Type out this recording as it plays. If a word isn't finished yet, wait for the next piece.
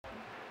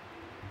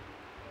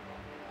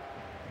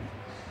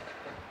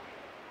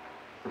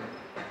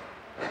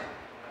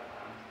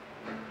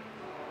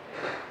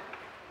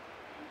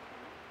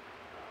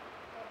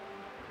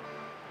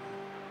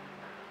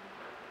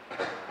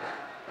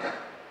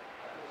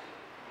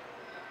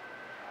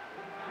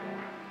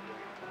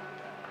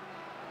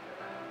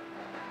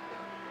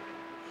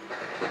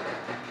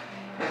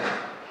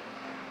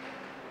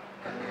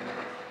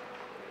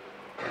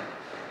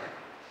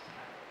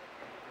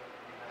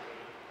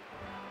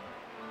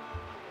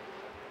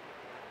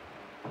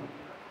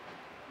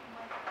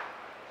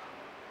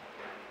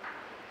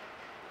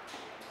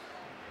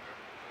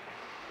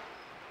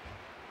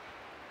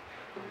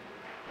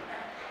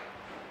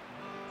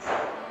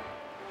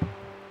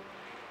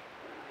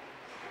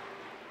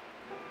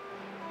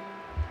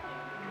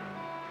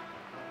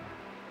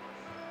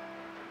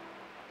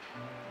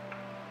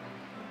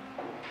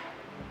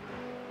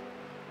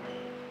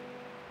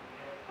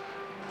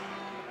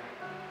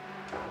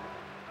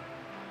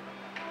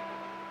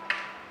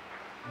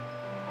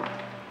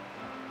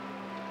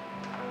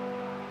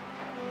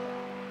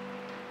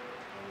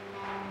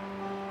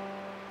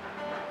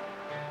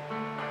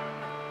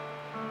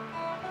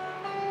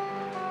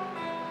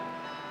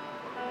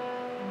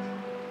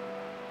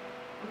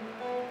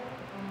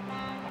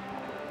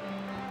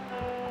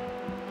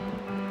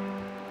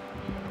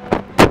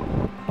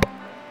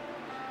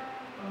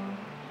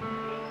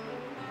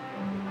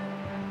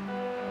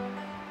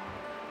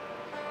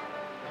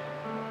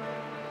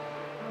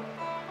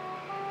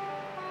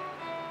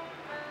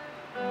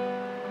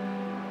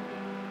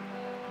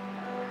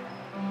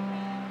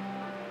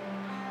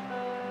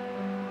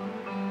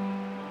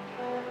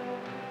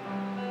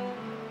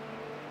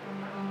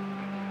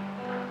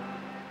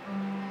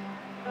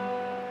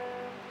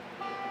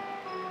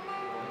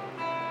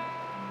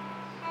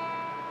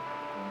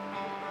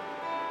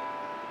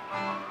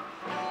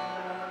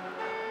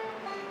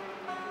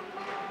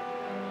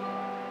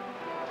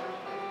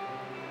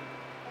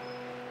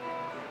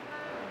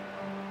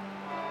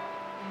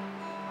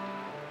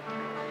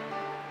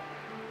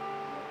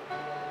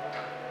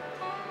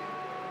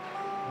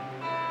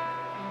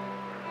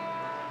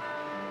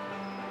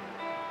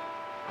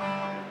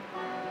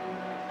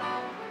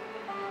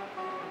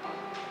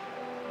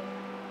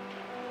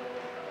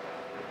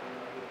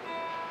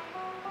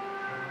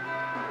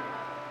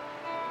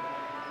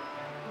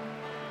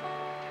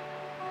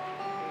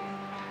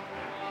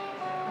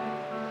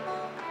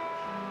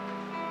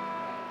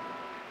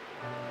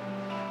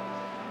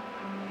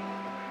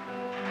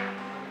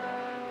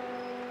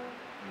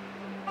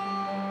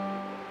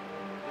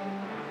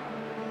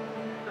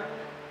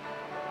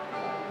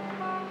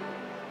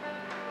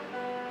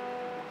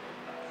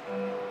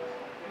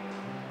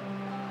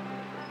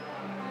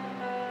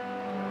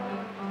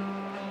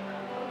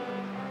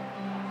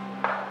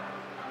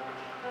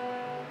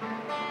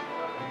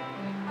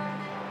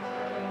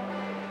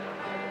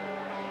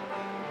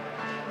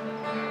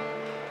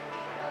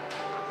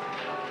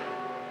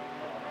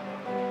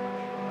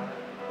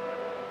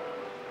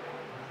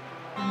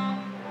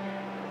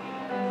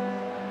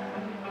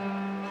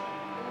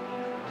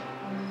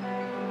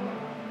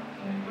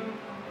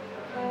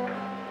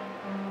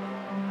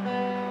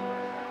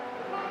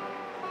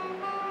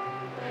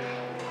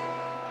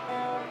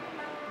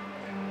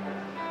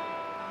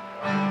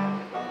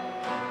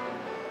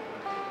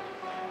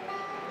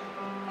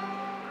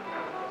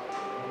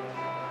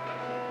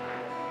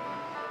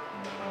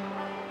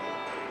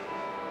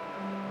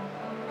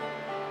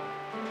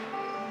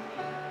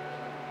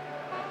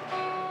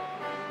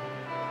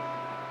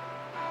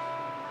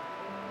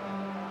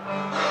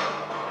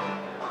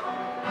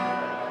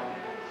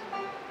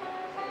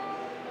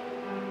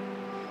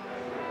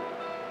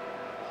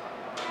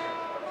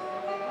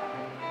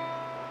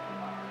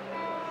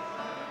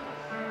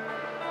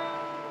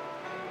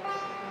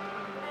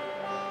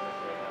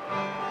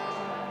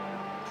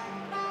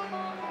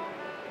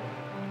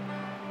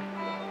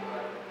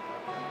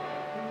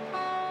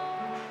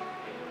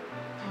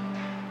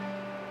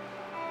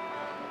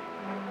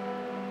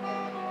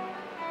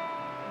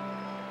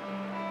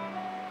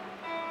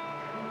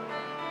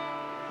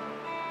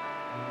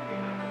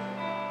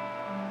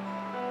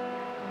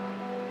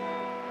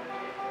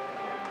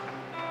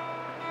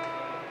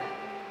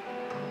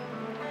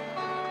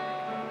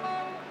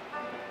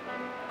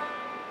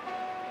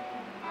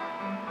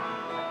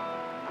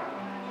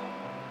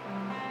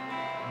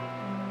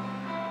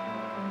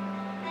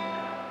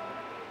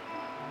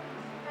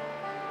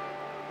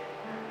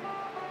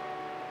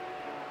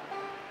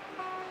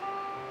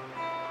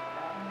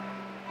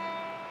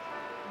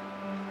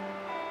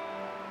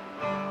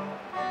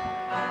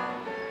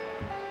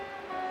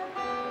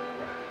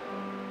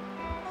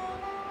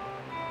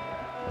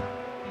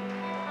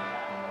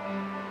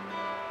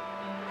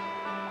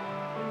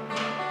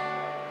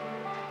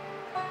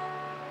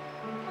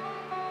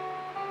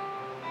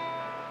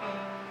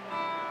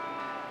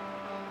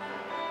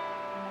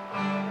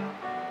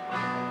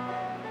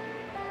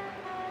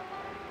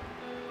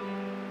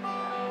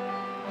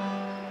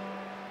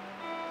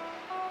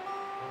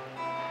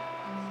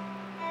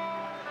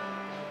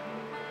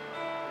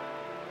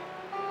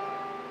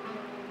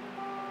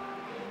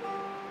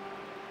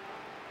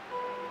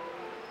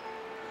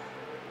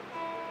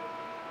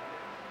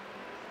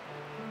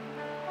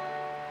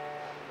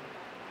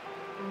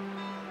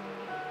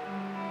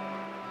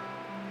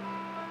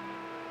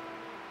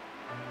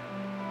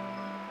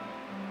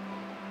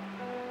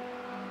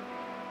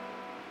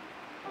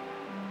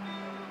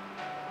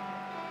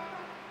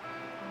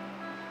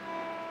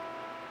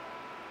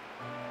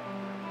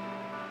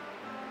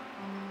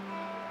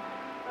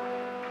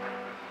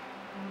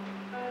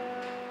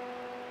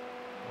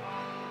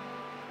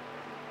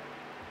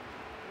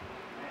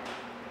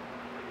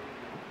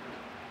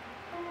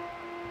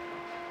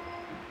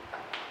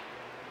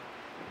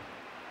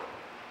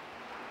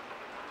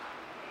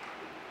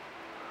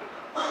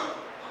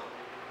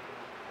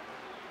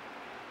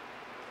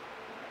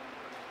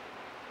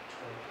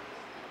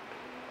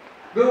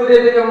Good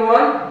evening,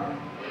 everyone.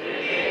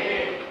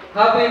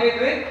 Happy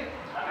midweek.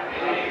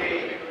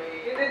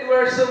 Indeed,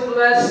 we're so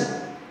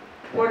blessed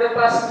for the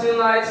past 2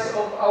 nights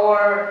of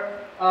our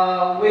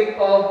week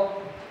of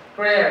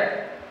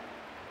prayer.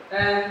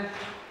 And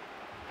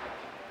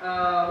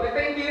we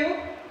thank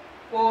you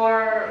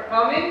for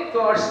coming,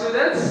 to our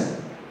students,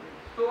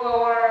 to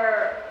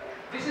our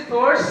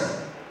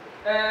visitors,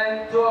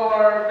 and to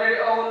our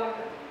very own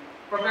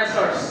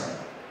professors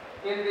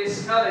in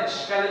this College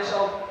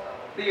of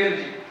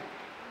Theology.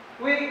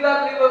 We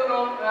gladly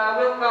welcome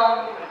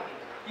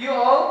you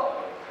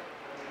all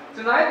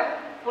tonight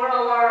for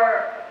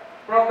our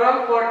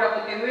program for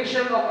the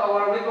continuation of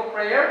our week of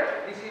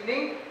prayer this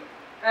evening.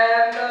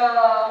 And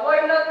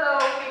why not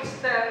we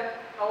extend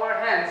our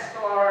hands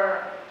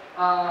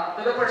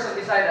to the person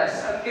beside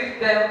us and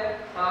give them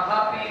a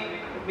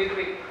happy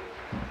midweek.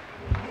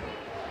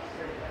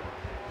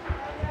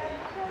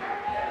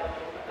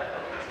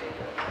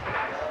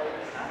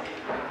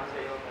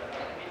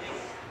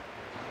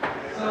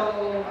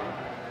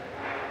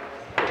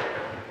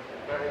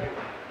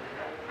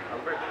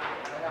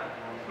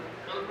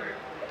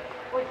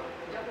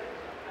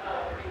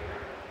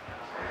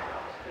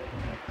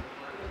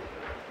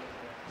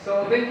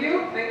 So, thank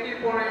you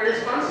for your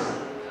response.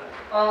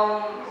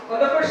 On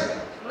the first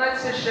night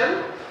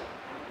session,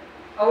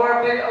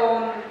 our very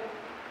own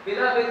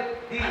beloved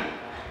Dean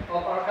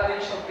of our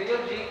College of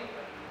Theology,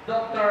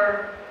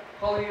 Dr.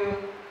 Holyu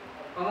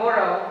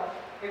Amorao,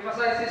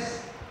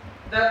 emphasizes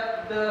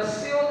that the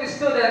COT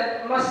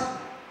student must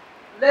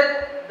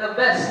let the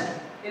best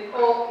in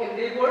all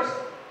endeavors,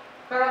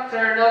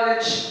 character,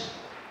 knowledge,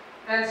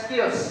 and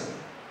skills.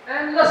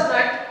 And last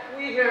night,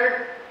 we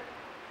heard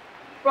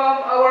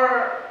from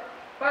our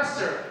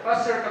pastor,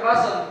 Pastor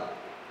Cabason,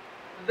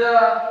 the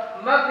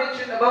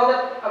magnitude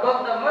about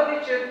the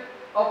magnitude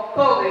of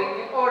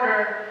calling in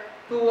order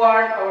to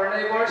warn our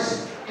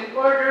neighbors, in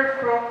order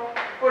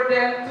for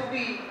them to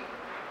be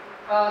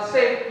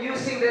saved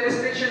using the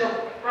illustration of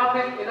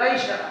Prophet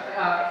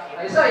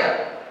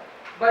Isaiah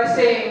by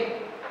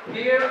saying,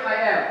 "Here I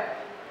am,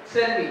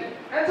 send me."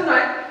 And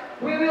tonight,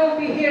 we will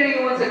be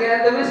hearing once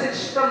again the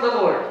message from the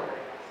Lord,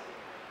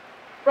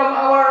 from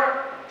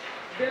our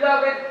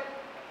beloved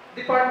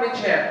department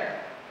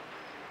chair,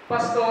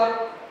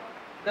 Pastor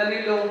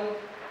Danilo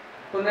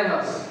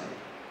Conejos,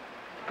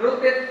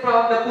 rooted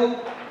from the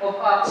book of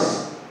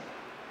Acts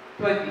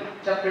 20,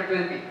 chapter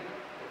 20.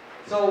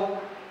 So,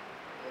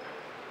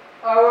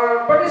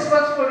 our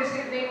participants for this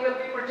evening will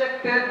be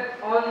projected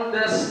on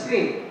the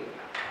screen.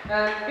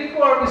 And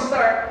before we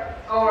start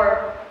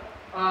our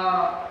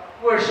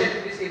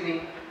worship this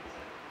evening,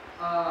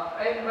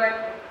 I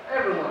invite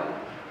everyone,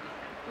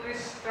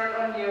 please turn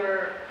on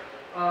your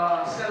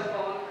cell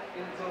phone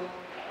into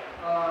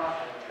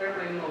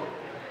airplane mode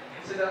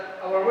so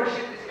that our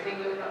worship this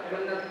evening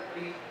will not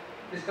be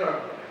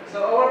disturbed.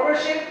 So our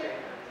worship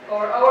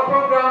or our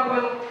program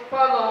will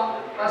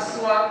follow as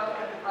what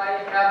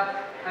I have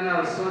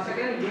announced. Once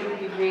again, good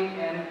evening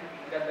and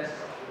God bless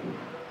you.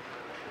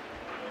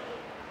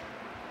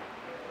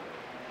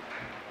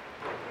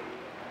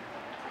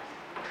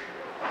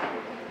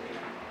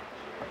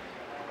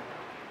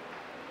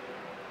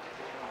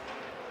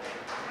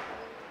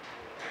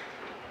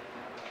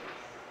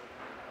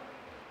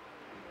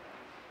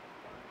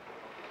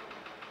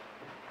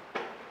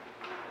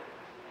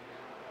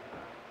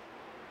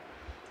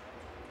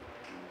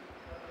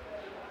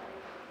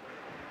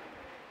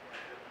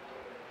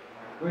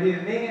 Good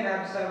evening and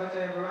happy Sabbath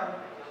to everyone.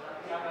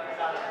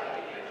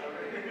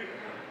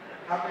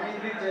 Happy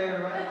midweek to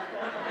everyone.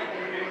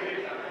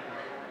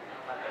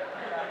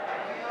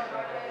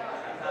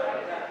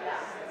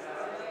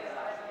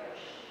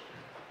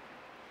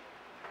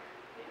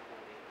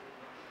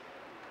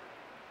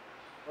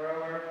 For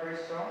our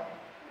first song,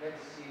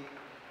 let's see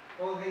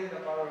 "Oh Hail the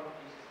Power of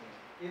Jesus'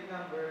 Name" in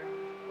number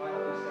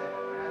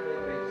 127.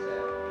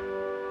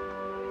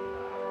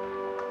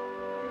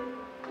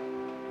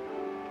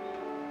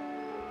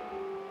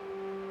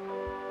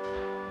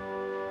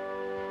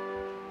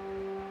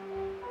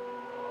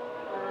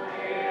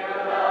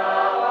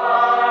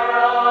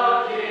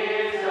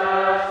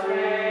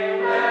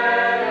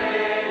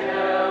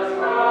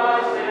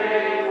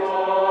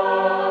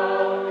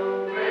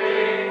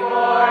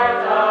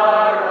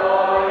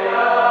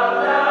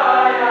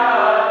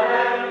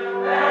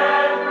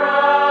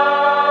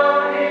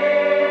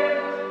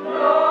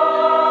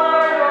 Lord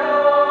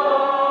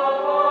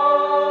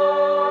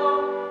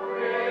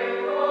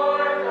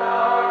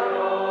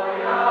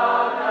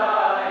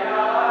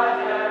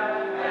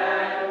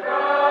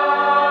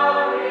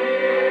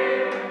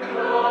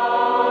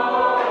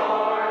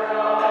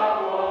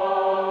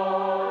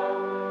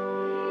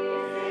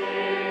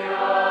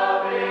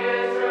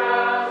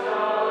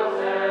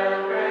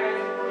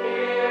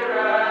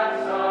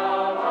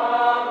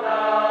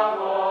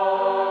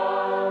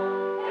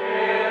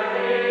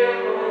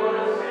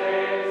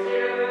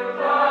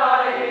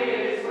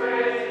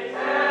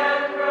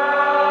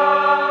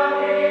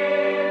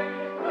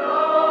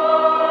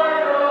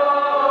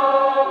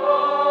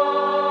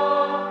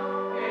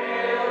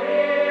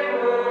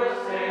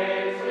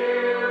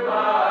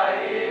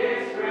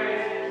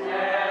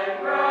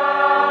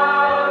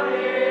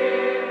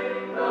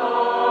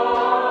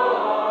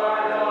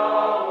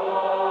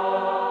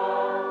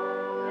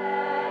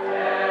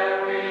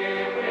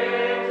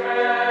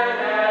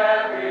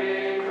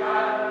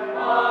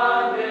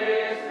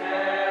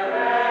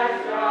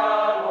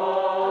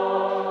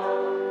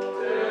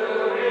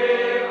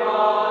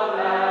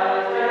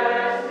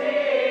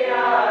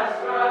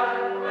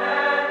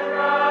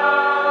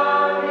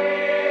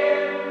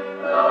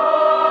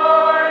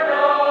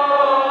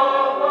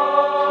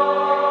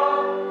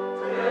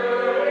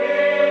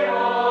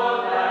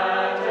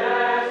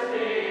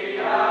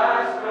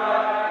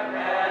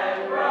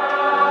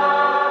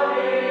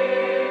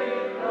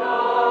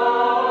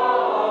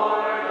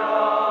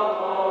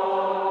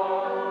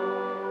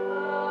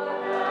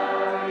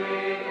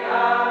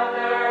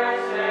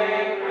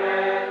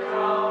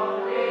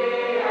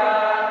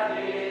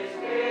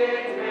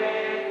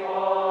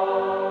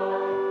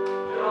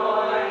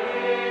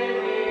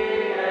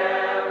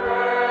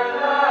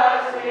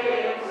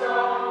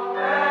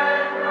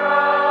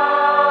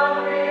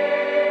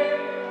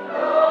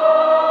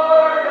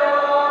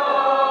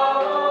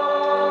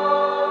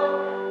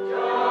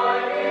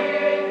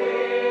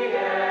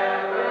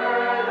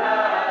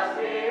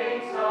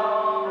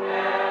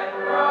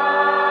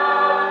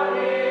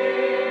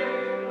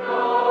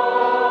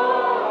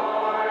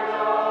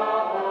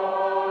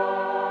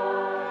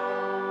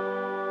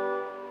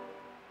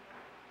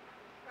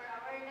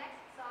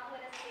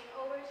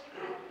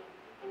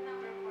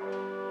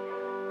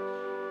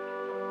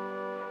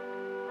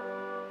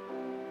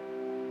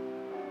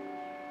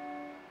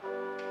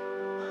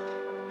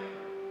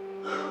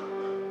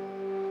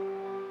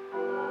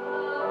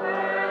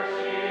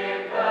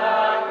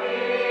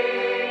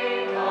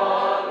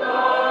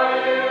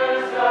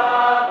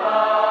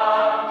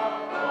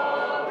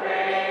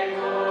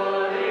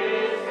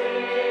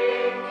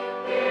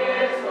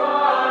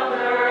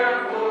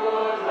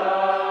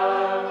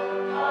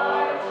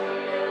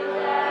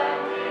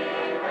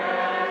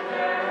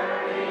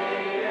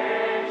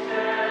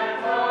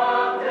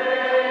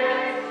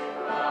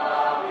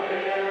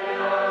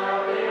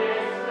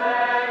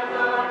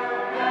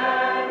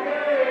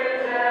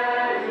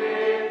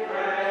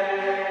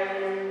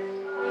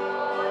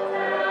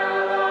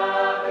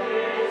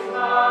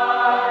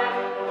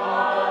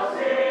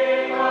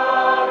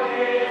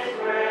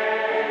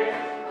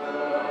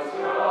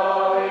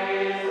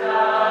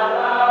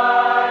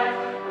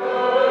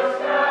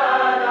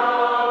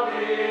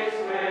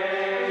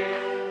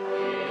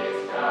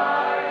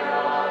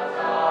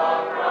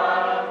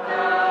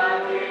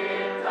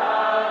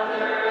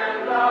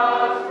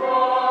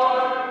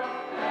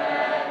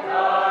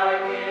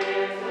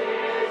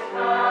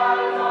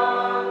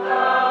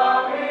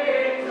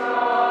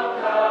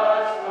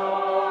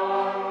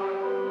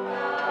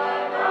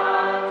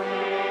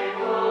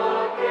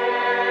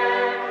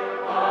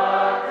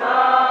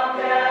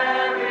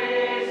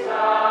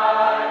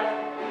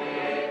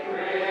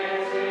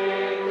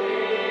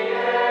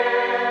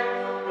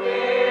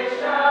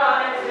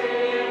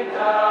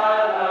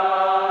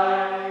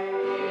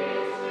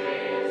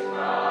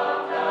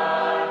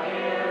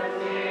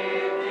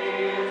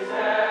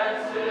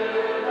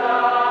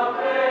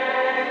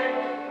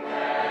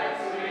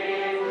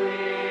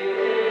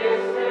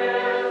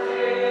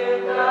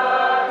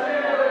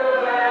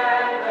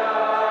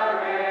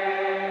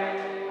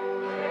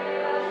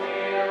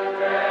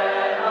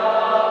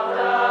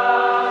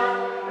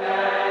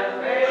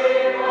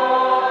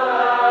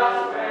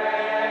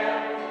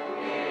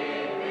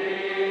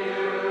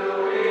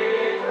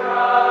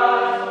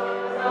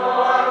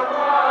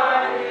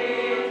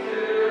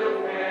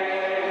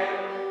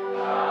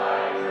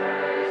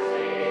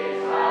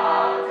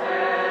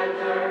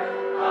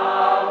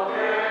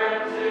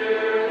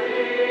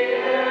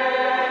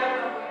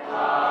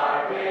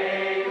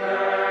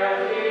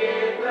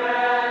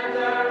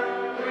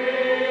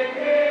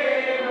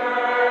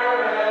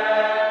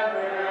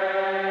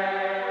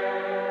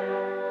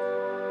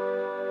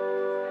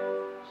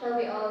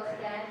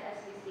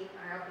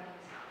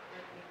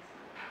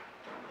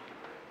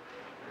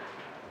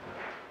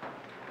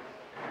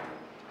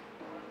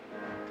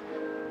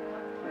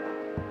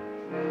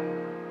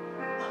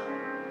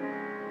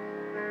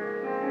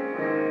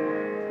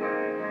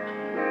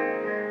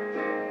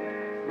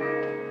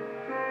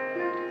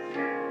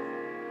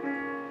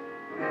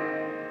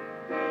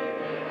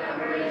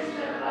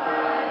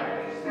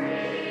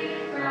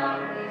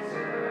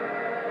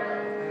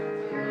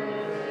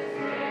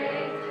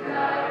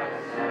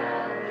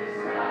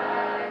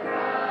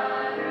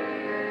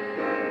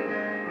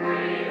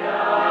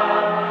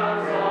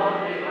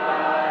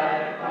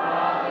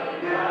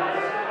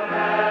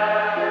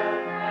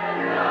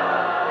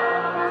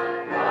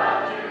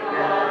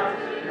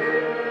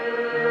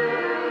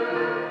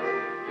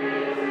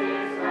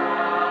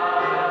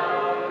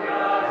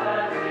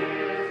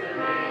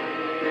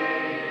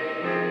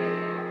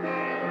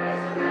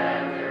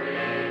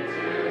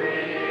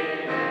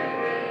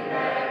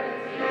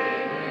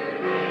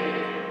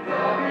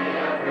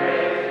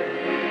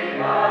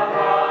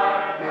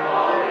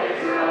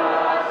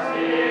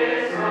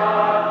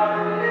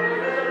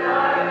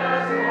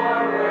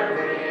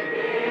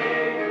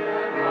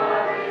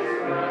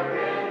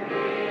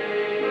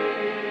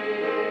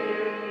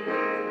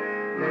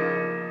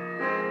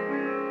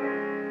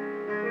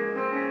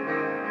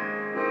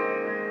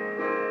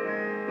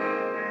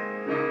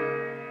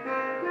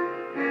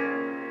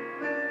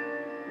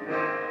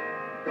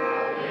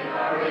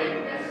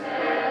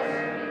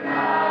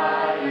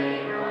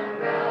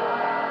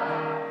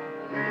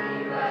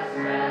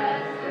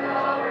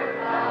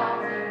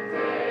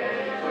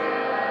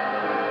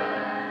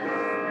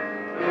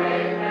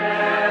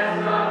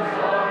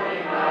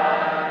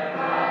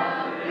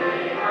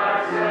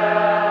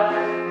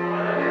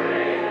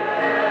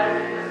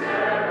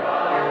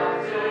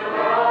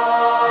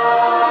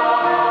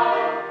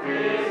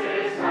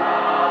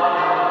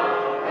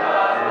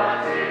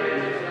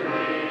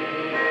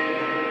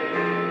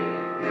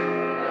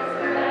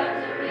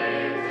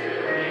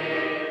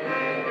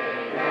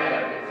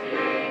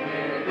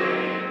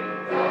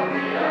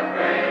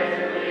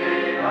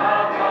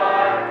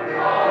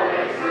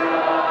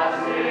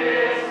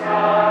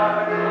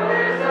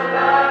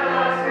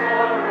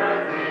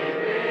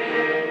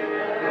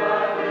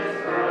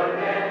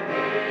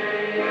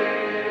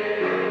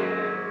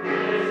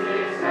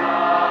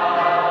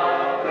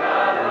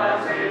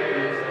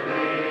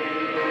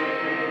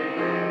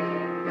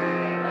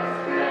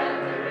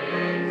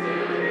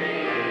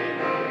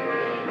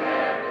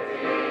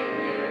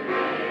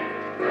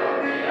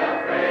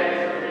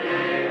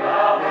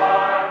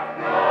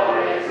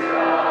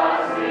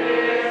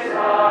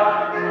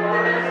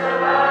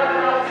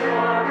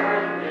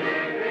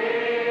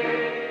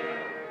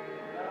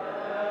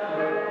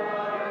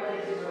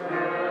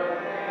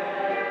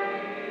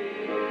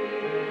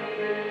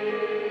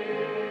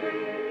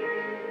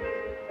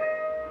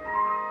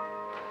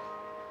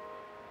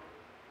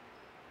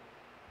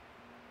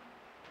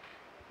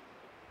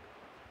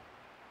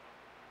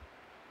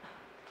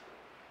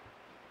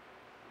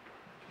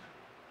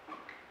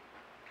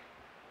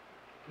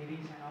It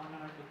is an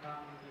honor to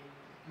come in the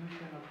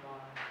institution of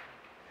God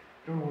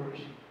through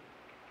worship.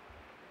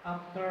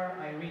 After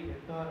I read the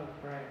thought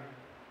of prayer,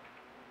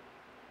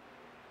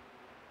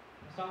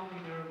 the song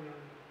leader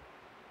will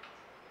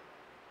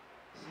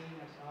sing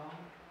a song,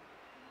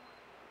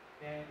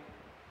 then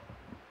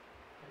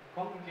the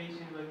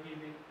congregation will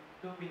give it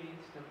 2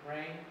 minutes to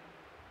pray.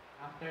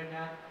 After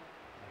that,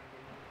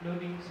 the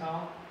concluding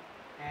song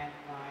and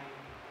my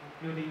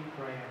concluding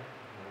prayer.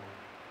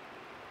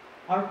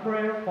 Our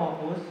prayer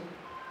focus: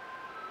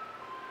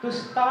 to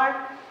start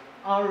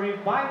our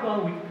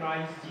revival with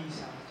Christ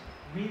Jesus,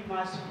 we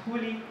must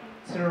fully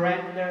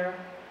surrender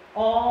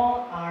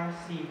all our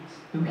sins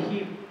to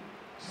Him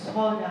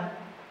so that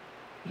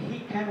He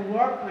can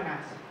work on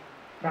us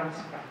from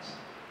scratch,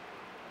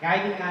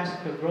 guiding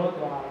us to grow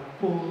to our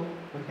full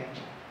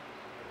potential.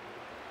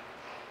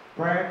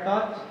 Prayer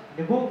thought,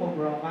 the book of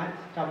Romans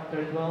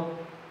chapter 12,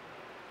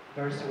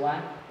 verse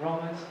 1.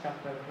 Romans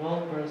chapter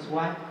 12, verse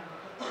 1.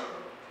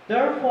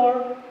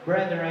 Therefore,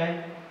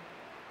 brethren,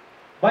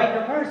 by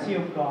the mercy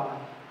of God,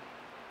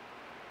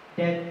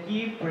 that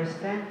ye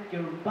present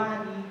your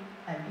body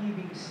a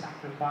living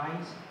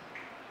sacrifice,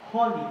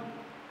 holy,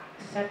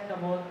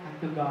 acceptable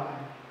unto God,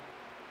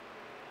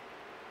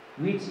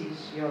 which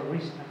is your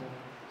reasonable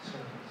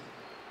service.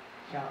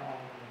 Shall all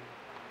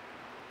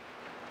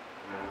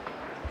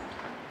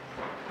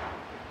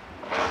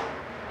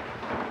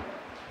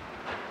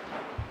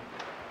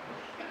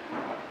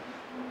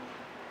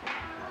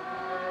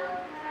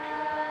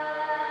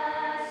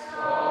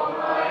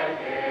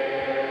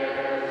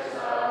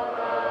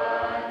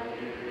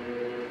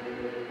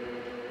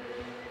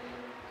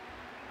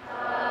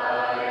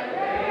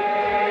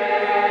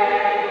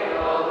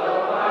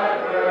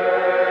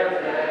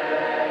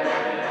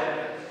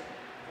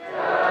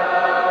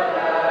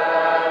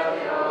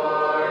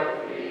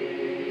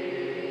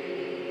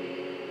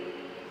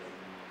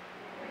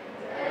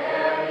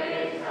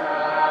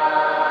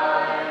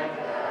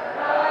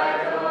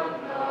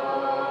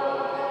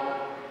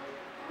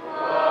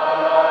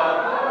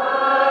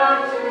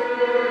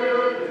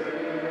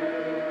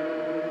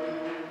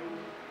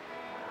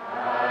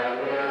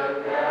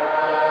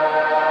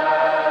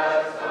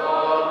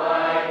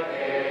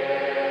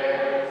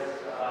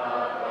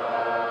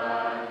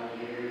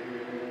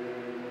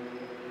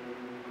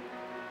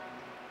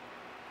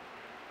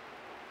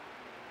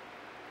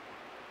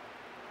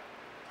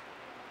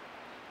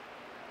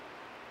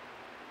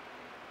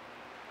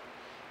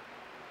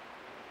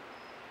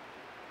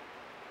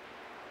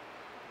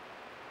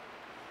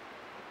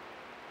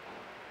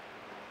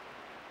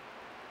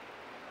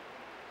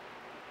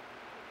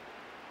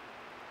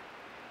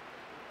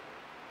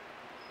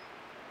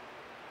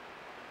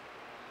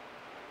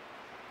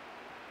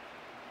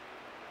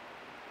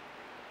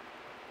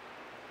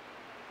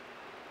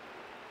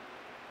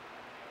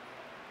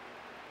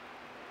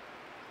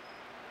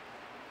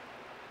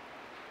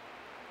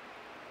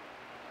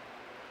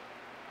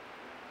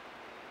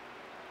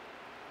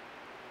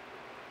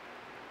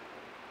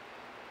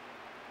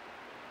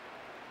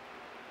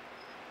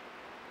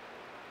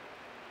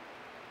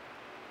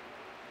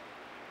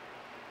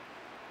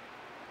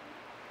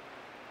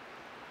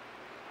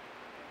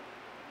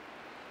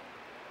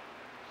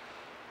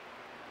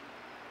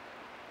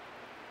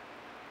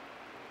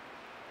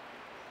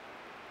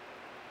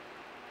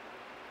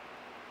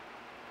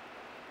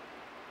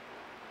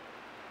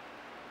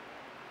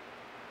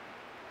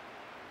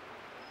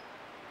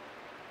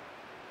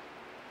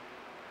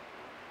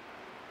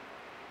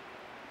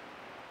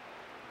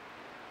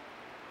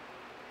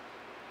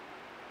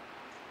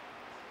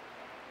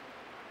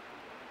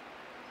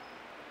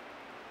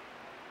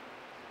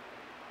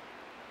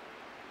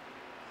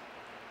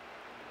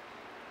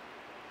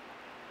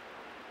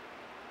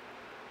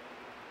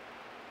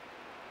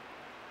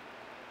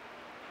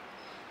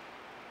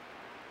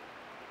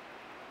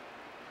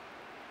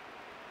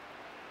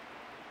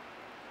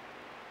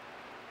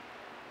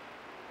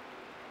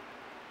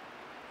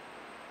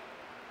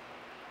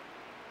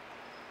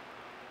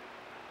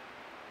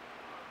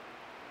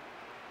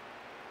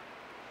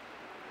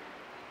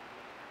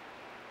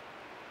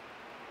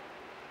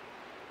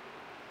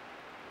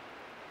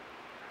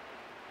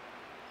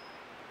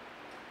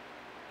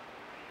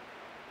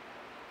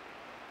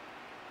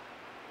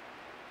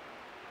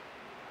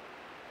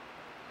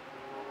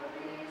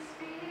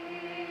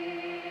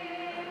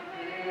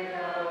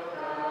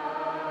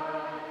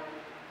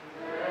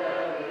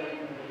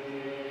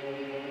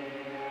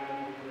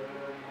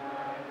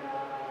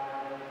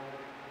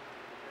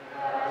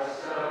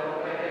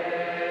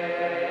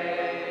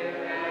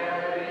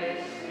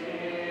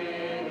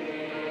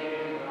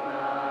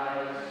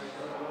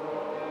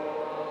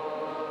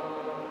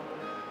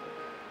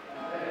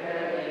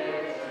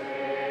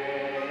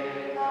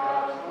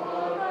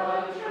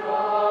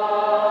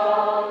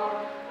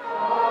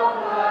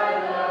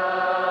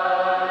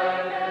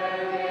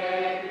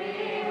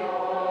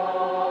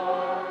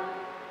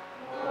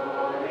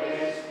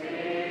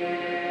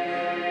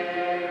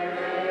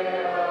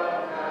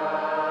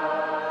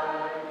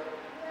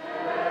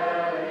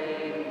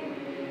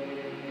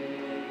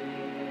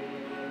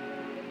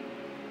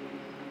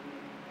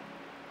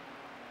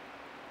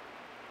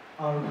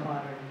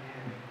Father in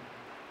heaven,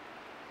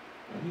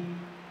 He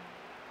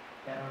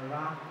that our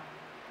rock,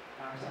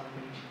 our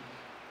salvation,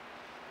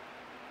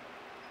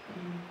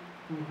 He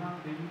who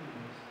hung the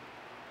universe.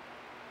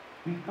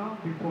 We come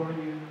before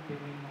you in the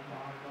name of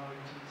our Lord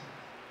Jesus,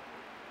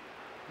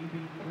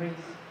 giving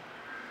praise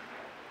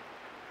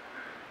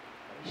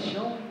by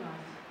showing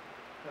us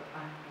the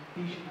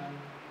unconditional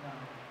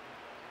love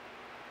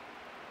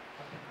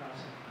of the cross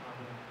of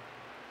Calvary.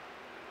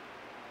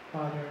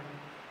 Father,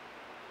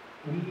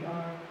 we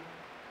are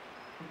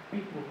the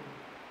people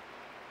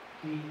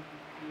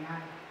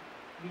behind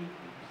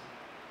victims,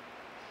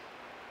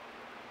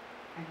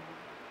 and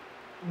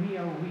we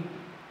are weak,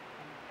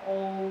 and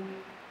all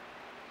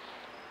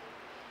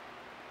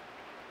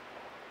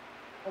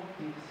of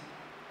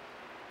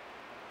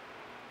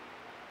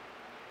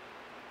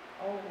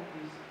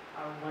this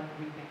are what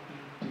we can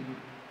give to you.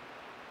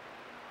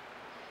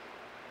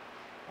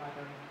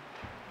 Father,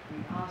 we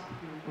ask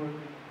you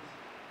forgiveness.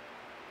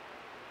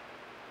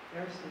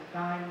 There's a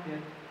time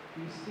that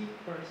we seek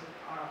first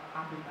our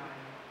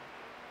appetite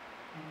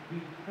and we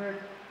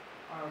hurt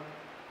our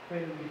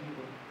fellow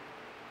believer.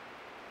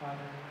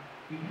 Father,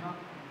 we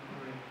humbly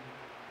pray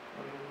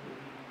for your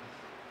forgiveness.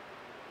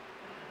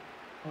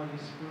 Holy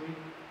Spirit,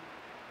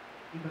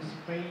 give us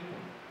faith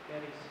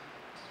that is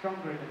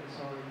stronger than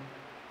sorrow.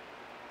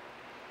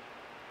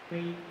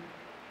 Faith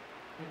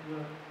that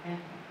will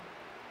end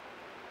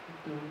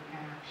into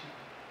action.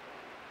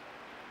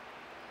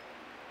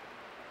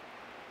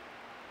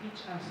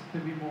 Teach us to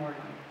be more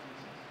like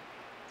Jesus.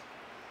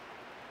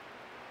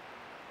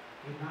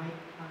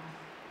 Unite us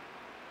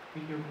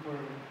with your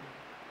word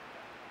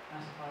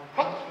as our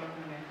pastor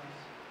Conejos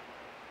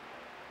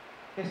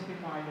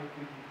testify your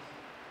goodness,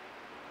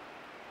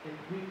 that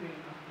we may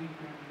complete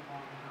them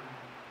on high.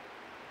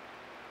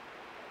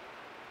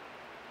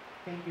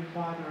 Thank you,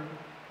 Father,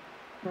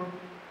 for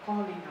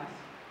calling us,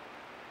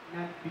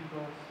 not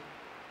because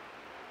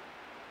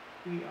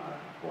we are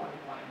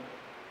qualified,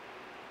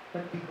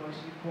 but because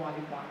you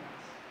qualify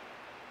us.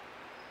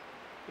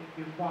 Thank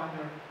you,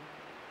 Father,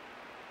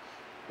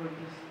 for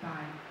this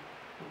time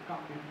to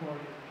come before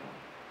your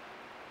throne.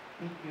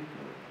 Thank you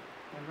for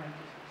the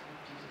righteousness of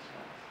Jesus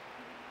Christ.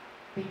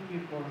 Thank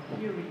you for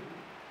hearing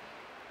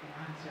and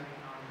answering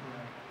our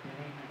prayer. In the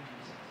name of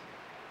Jesus.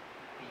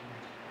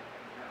 Amen.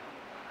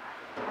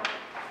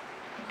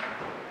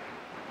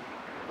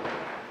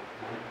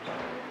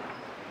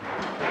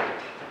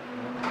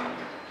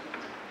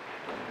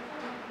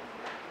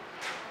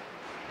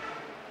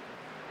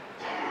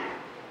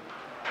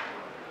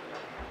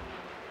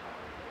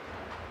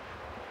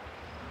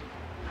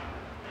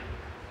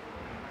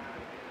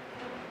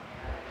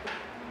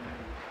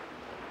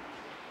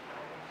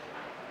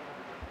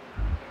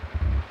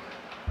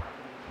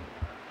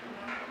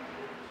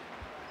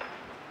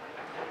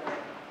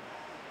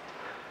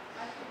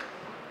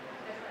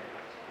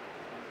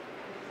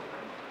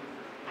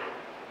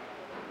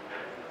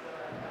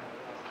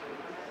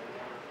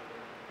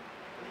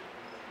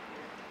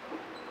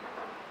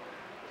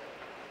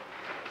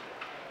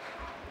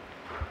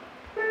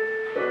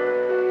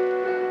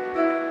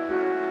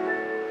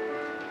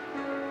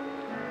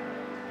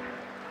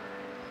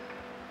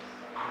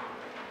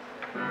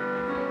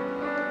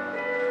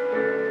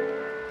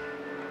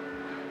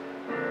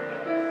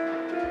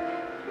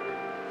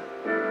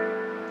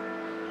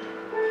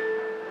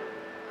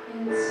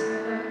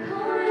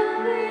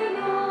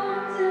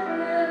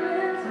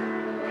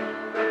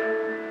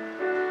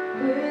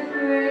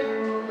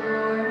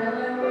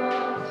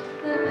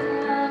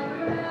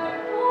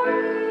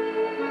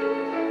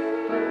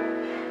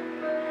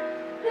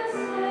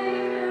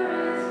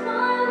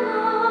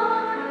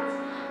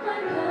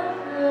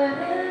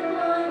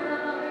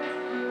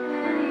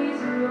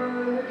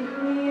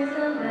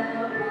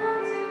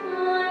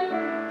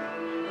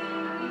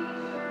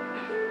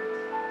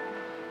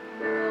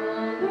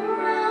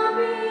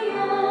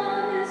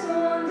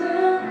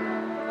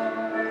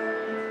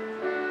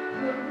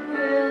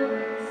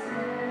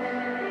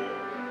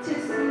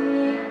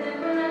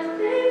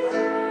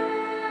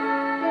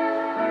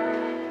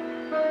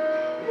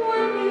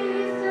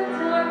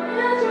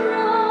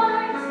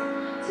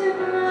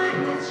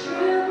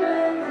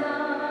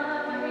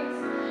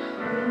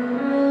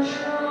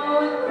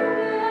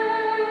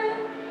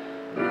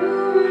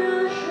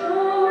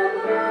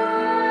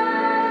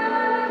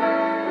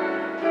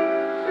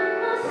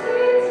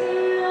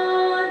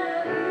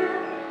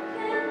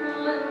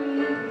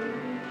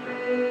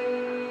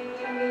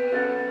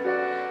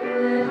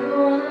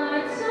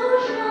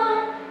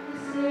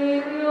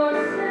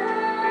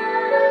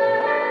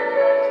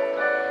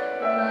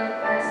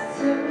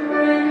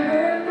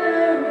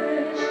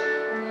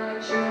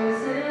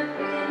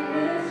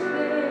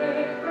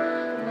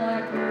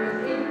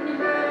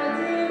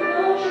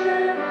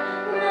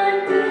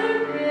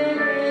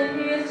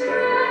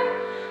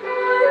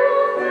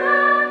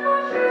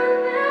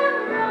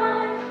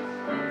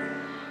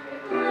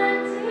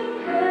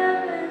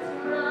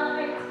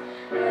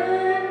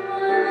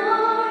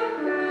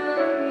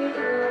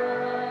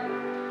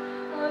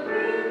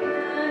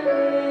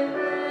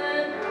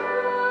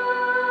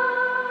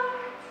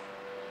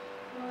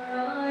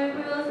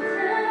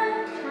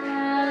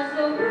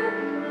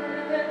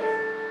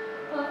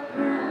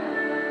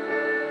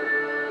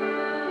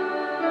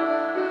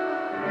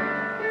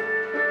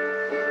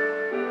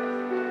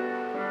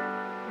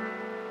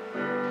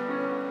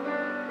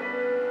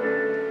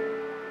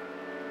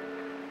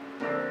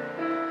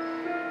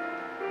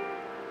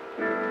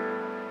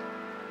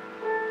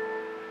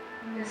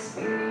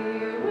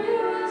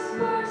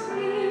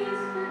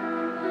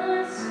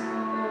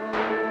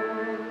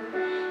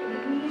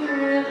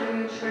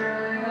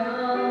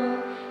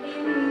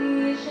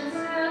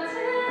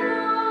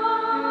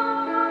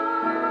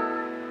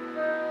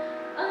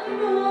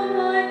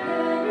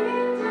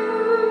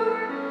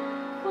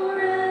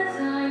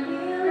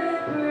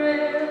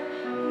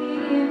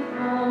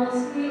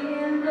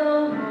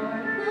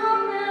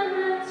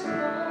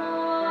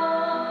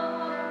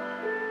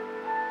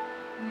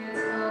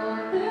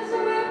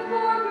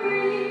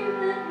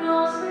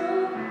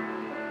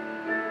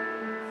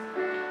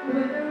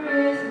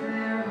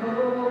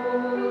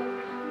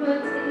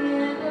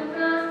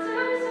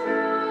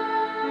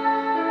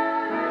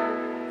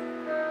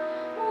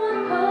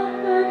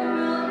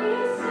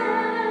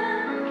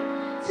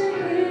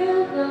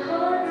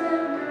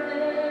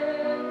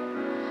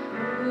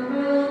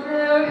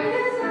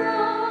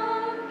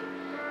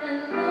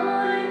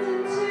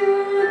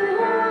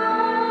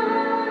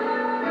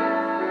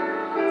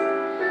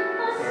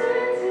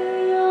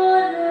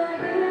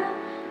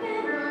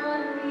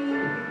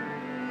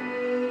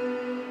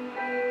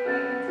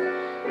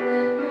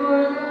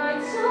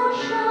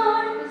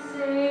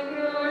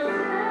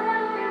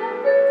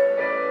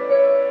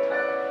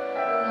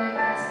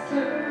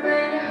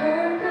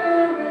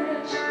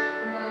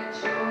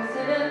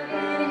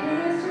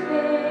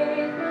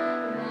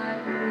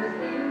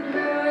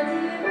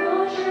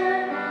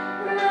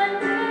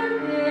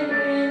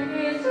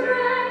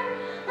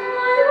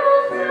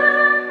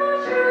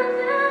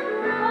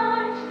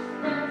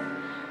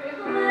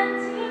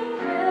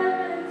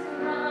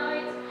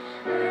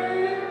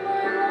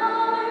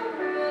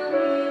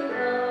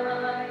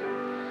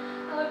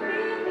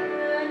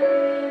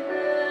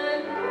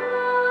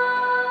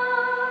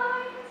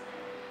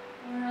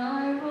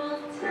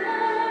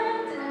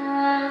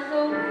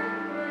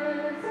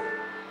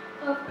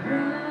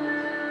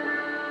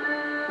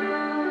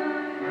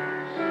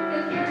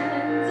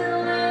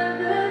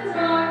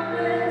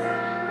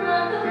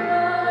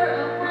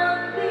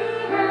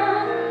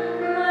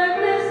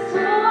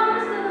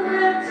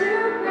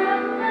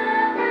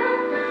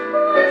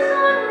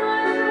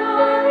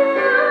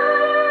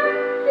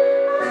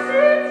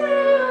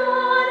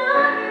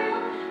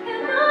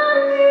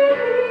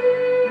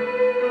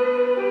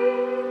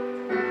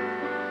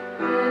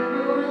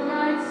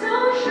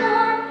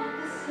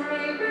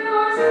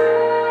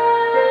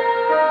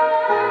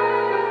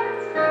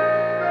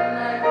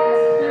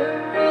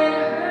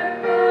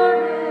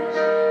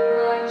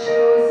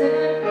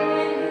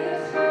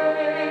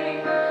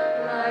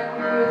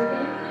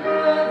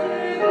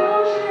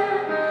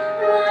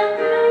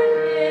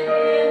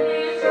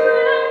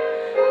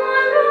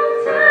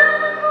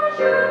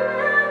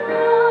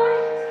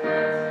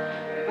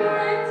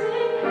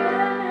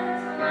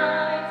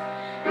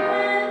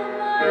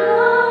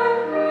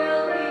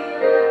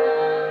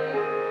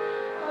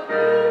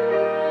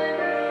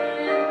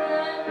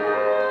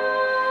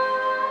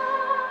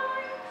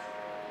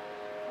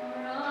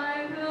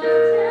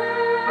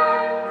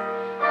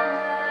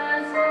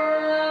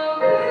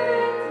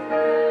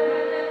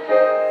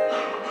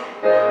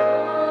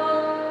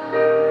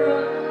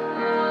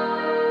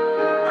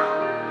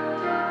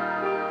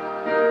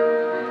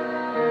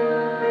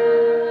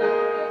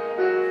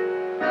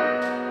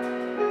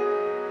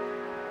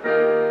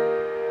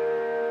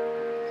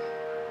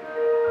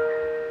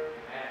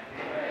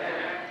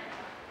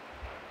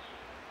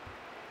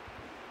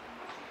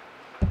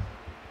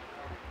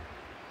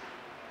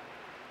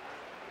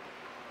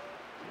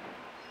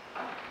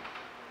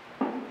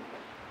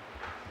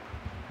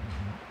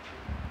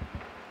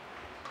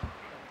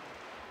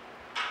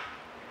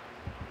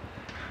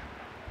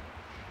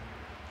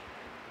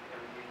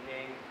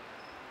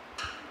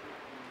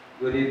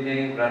 Good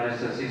evening, brothers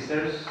and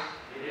sisters.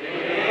 Good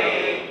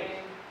evening.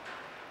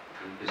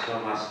 Thank you so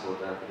much for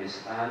that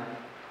stand.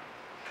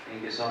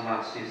 Thank you so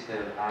much,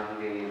 Sister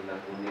Agni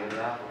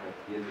Lagunera, for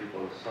that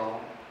beautiful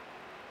song.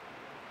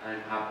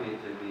 I'm happy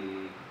to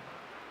be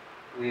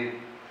with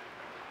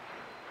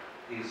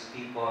these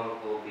people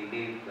who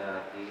believe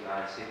that they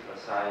are set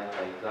aside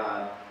by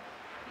God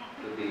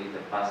to be in the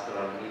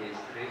pastoral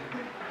ministry.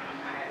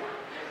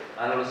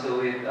 And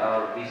also with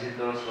our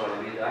visitors who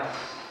are with us.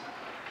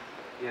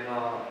 You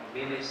know,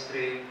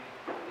 ministry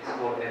is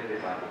for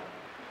everybody.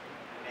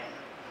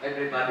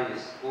 Everybody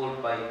is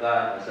called by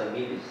God as a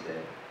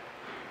minister.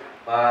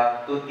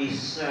 But to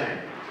discern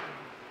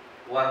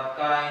what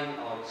kind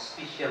of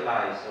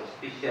specialized or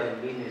special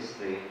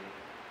ministry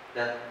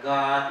that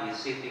God is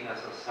setting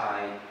us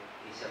aside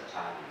is a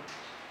challenge.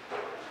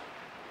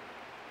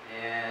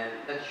 And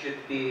that should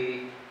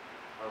be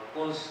a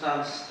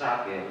constant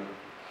struggle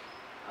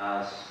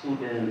as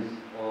students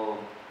of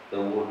the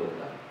Word of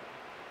God.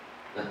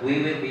 That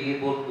we will be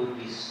able to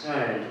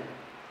discern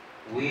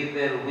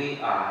whether we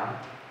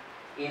are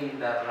in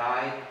the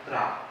right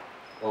track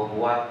of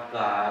what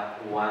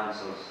God wants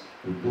us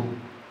to do.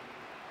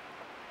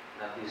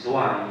 That is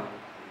why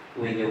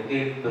when you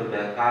came to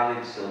the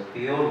College of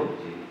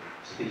Theology,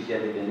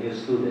 especially the new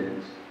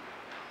students,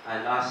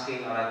 and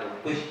asking a lot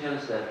of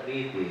questions that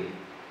maybe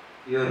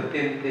you're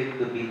tempted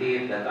to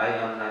believe that I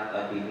am not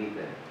a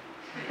believer.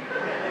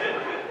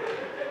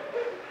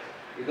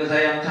 Because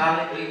I am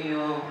challenging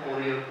you for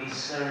your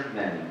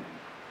discernment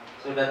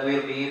so that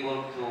we'll be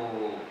able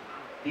to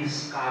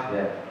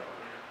discover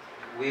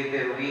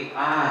whether we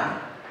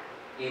are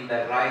in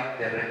the right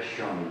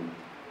direction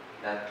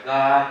that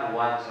God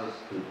wants us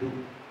to do.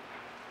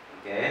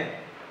 Okay?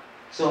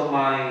 So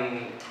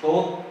my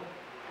thought,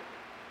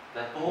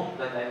 the thought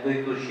that I'm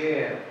going to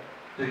share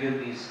to you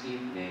this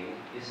evening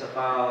is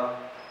about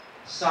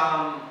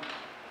some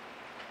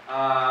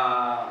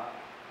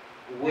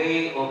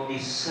way of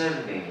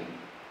discerning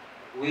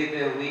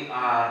whether we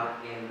are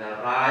in the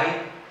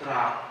right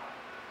track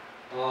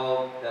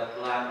of the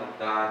plan of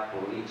God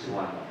for each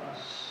one of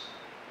us.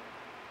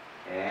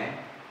 Okay?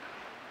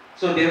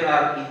 So there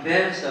are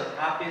events that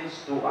happens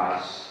to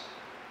us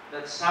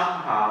that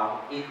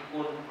somehow it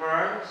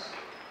confirms,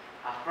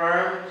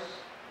 affirms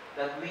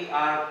that we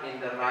are in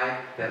the right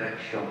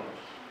directions.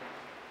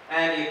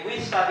 And if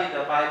we study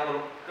the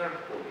Bible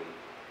carefully,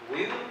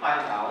 we will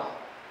find out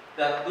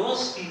that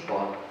those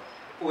people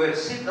who were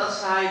set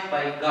aside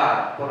by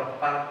God for a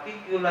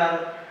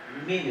particular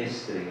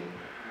ministry,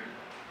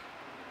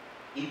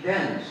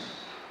 events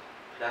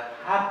that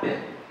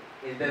happen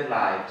in their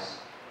lives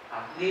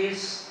at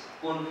least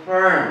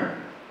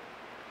confirm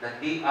that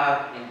they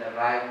are in the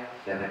right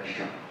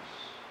directions.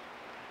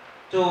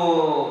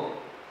 To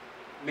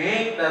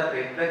make that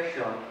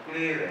reflection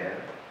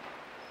clearer,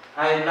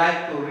 I'd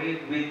like to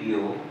read with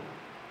you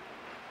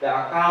the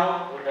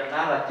account or the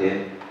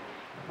narrative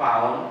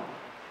found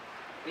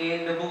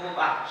in the book of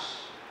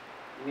Acts.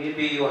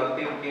 Maybe you are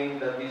thinking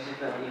that this is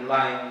not in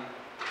line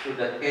to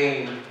the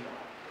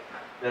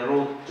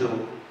road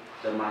to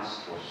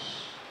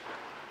Damascus.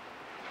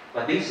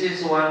 But this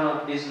is one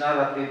of this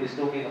narrative is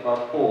talking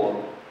about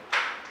Paul.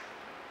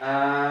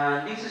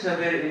 This is a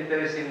very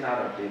interesting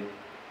narrative,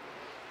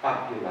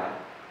 popular.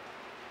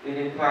 And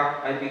in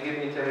fact, I became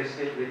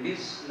interested with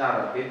this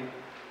narrative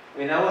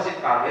when I was in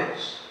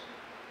college.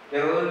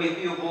 There were only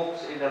few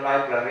books in the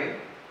library,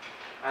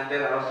 and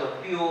there are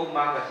also few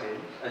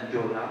magazines and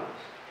journals.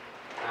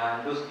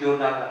 And those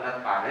journals are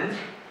not current.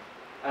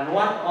 And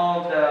one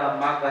of the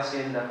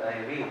magazines that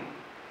I read,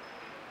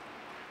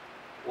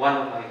 one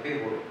of my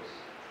favorites,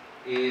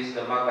 is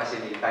the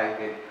magazine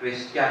entitled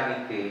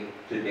Christianity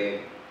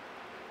Today.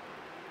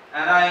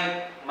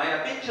 And my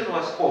attention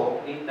was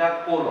caught in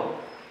that column.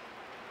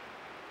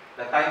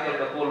 The title of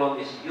the column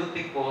is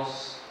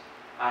Eutychus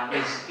and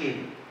His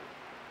King.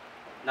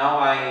 Now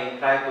I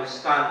try to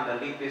scan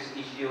the latest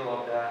issue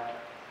of the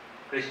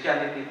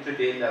Christianity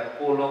Today. The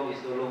column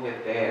is no longer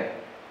there.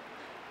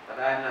 But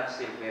I'm not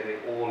still very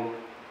old.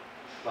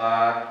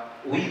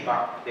 But way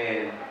back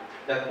then,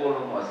 the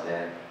column was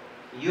there.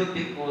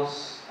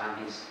 Eutychus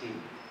and His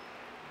King.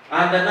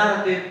 And the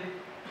narrative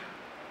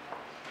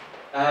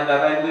that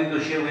I'm going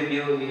to share with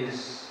you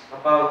is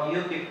about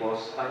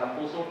Eutychus and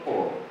Apostle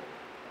Paul.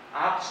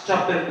 Acts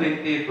chapter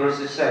 20,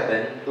 verses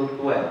 7 to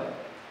 12.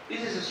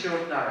 This is a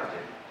short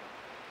narrative.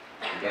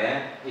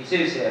 Okay? It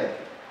says here,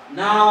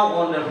 now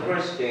on the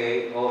first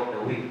day of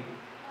the week,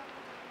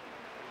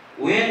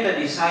 when the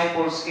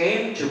disciples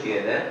came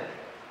together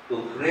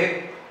to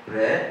break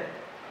bread,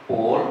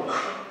 Paul,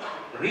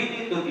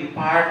 ready to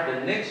depart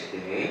the next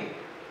day,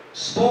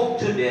 spoke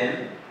to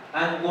them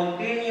and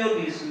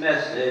continued his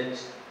message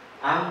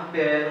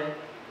until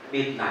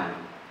midnight.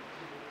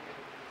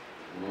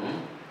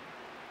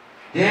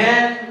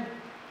 Then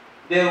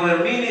there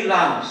were many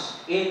lamps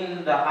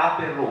in the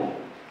upper room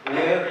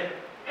where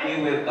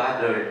they were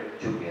gathered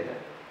together.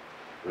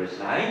 Verse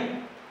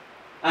 9.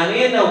 And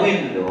in a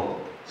window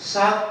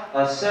sat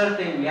a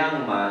certain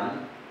young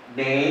man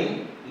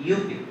named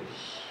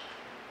Eutychus.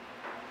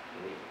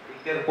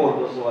 careful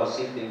those who are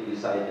sitting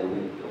beside the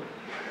window.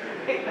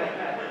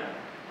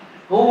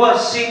 Who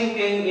was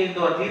sinking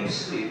into a deep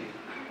sleep.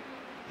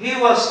 He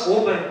was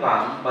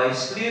overcome by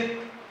sleep,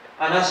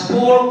 and as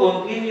Paul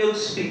continued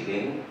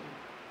speaking,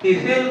 he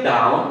fell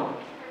down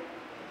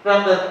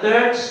from the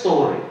third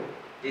story.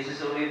 This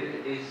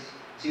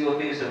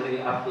COT is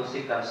only up to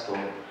second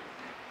story.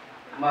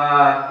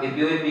 But if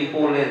you will be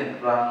fallen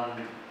from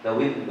the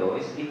window,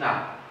 it's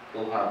enough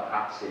to have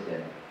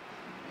accident.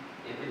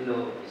 Even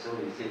though it's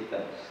only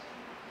second,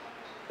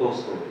 2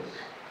 stories.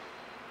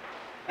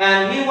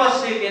 And he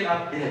was taken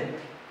up dead.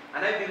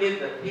 And I believe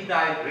that he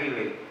died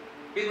really.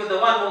 Because the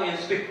one who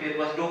inspected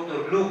was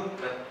Dr. Luke,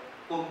 the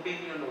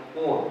companion of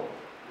Paul.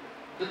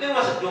 So there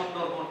was a doctor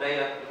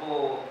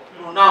who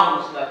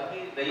pronounced that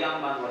the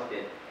young man was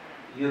dead.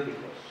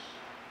 Eutychus.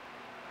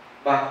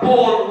 But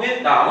Paul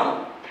went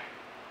down,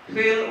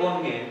 fell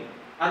on him,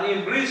 and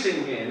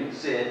embracing him,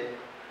 said,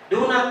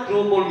 "Do not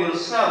trouble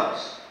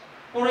yourselves,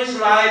 for his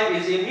life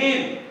is in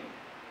him."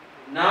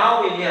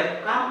 Now when he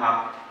had come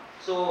up,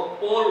 so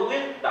Paul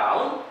went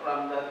down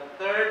from the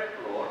third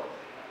floor,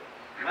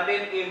 and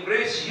then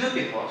embraced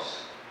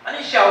Eutychus, and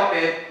he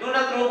shouted, "Do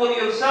not trouble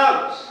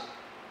yourselves.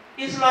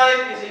 His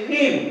life is in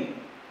him."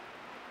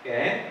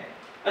 Okay?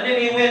 And then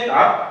he went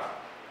up,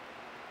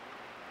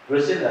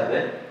 verse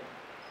 11,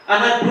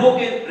 and had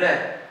broken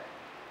bread.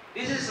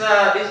 This is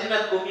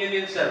not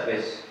communion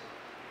service.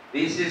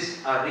 This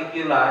is a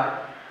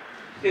regular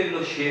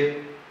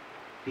fellowship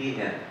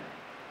dinner.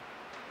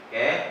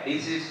 Okay?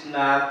 This is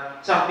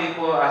not, some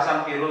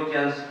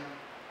theologians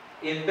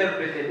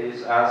interpreted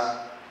this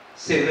as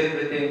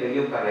celebrating the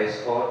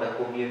Eucharist or the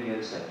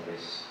communion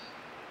service.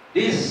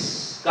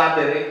 This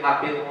gathering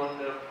happened on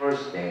the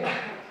first day.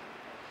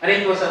 And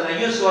it was an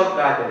unusual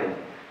gathering.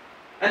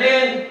 And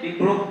then he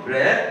broke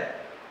bread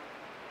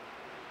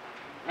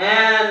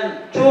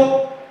and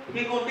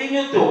he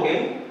continued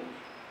talking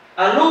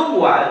a long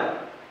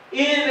while,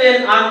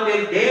 even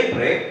until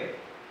daybreak.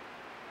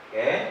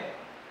 Okay?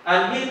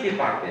 And he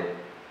departed.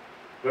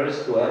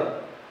 Verse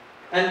 12.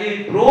 And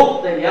he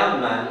brought the young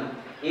man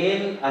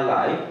in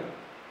alive,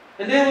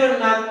 and they were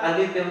not a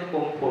little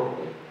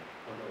comforted.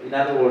 In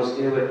other words,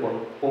 they were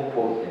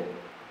comforted.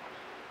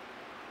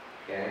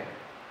 Okay?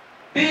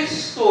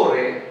 This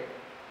story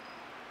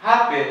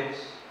happens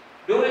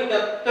during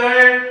the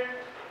third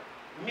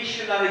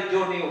missionary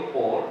journey of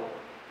Paul,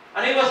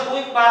 and he was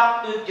going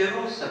back to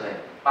Jerusalem,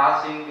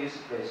 passing these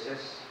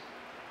places.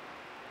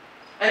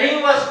 And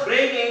he was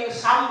bringing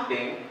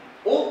something,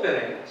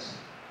 offerings,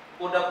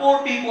 for the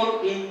poor people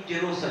in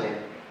Jerusalem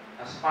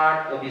as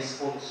part of his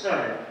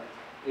concern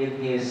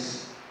in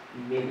his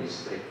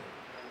ministry.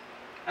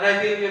 And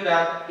I tell you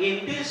that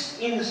in this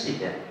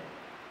incident,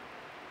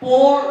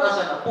 Paul as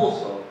an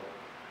apostle,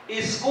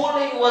 his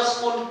calling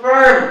was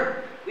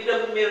confirmed with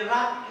a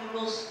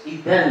miraculous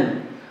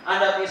event, and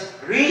that is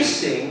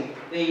raising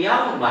the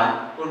young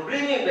man, or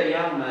bringing the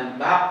young man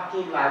back to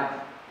life.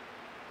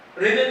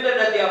 Remember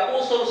that the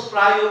apostles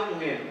prior to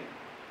him,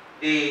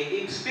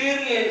 they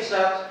experienced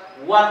such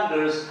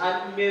wonders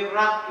and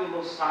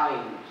miraculous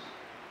signs.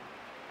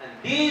 And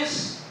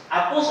this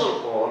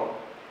Apostle Paul,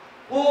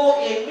 who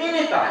in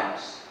many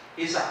times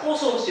his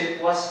apostleship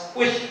was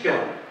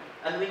questioned,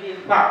 and when in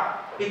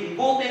fact he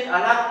devoted a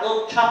lot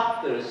of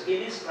chapters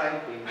in his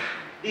writing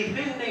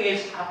defending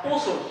his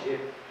apostleship,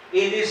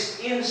 in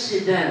this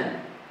incident,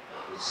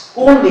 his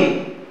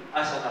calling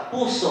as an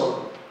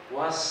apostle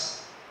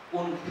was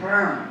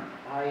confirmed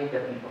by the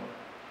people.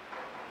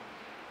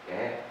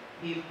 Okay?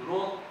 He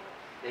brought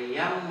the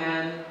young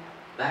man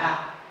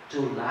back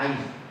to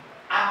life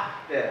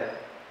after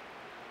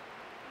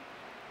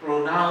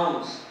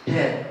pronounced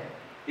dead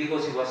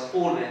because he was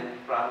fallen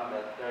from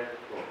the third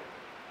floor.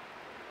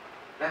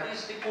 That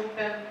is the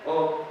content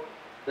of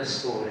the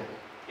story.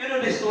 You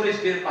know, the story is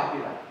very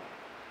popular.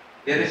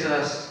 There is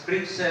a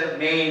preacher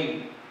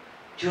named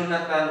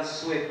Jonathan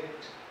Swift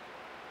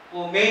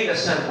who made a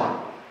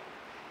sermon.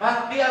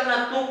 But they are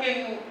not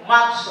talking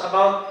much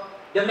about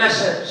the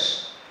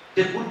message,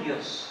 the good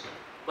news.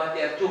 But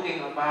they are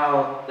talking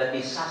about the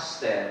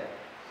disaster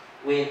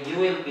when you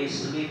will be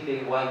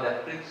sleeping while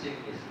the preaching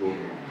is going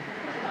on.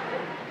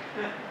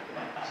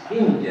 It's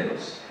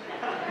dangerous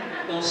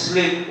to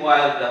sleep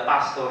while the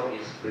pastor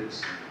is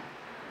preaching.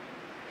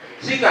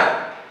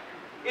 Second,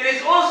 it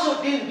is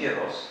also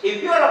dangerous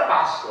if you are a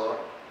pastor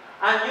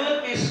and you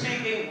will be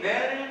speaking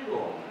very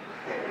long,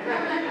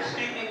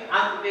 speaking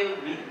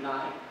until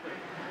midnight.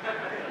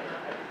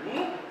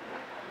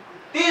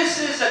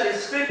 This is a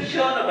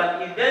description of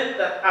an event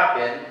that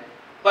happened,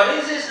 but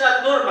this is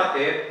not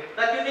normative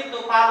that you need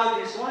to follow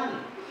this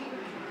one.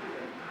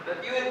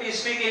 That you will be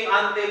speaking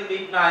until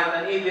midnight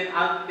and even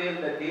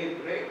until the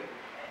daybreak.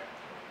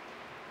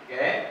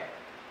 Okay?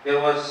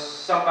 There was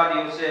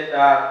somebody who said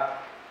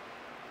that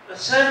a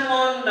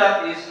sermon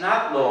that is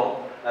not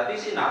long, that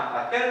is enough,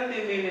 a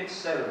 30-minute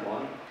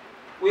sermon,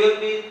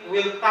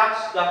 will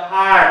touch the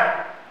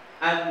heart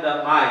and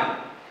the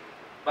mind.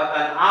 But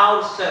an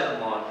hour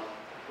sermon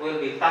will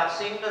be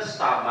touching the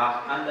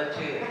stomach and the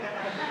chair.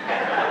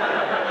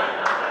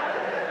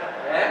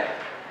 Eh?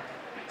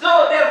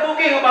 So they're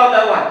talking about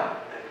that one.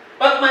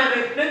 But my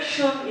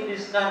reflection in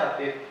this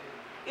narrative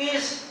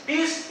is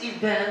this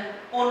event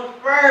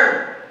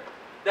confirmed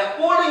the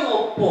calling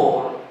of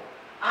Paul,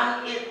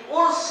 and it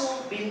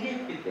also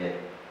benefited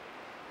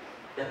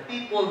the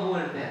people who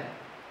were there.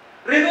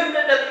 Remember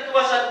that it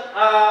was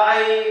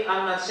I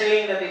am not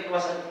saying that it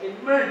was an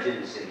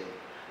emergency,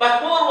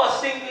 but Paul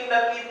was thinking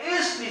that it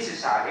is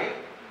necessary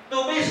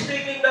to be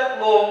speaking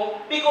that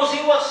long because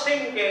he was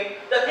thinking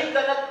that he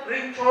cannot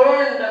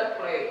return that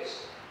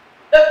place.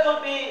 That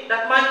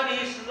might be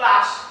his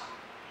last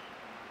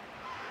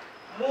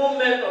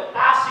moment of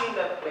passing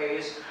that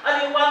place,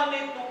 and he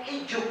wanted to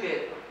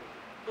educate,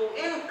 to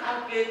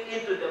inculcate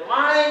into the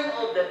mind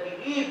of the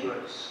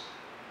believers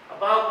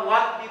about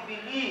what they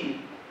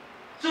believe.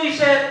 So he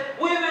said,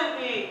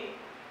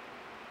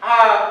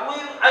 I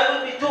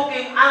will be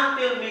talking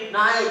until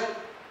midnight.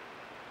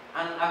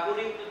 And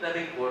according to the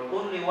report,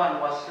 only one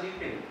was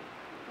sleeping.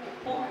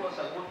 Who was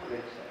a good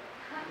preacher?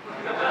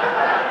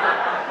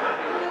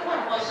 Only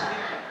one was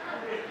sleeping.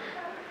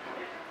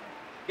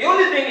 The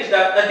only thing is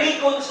that the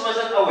deacons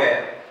wasn't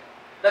aware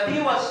that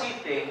he was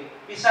sitting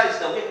besides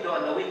the window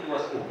and the window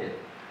was open.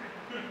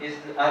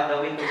 Are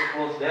the windows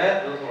closed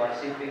there? Those who are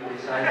sitting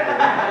beside the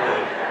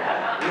window,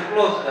 you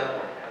close that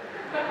one.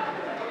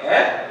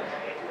 Yeah?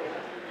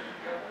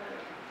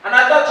 And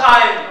at that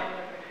time,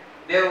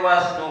 there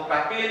was no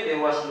caffeine, there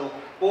was no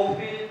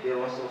coffee, there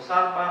was no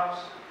Starbucks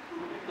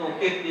to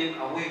keep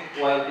them awake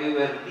while they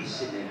were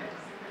listening.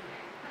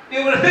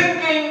 They were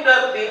thinking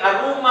that the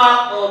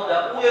aroma of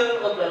the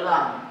oil of the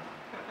lamp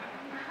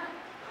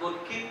could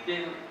keep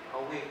them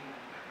awake.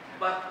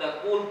 But the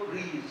cold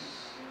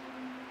breeze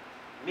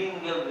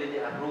mingled with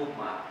the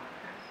aroma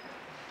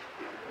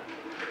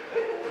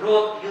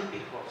brought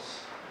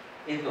Eutychus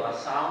into a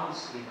sound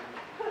sleep.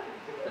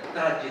 The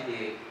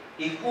tragedy,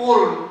 he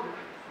fell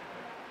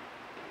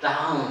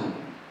down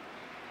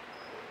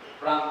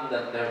from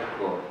the third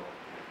floor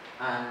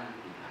and died.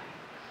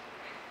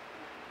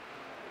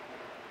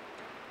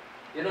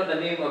 You know the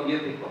name of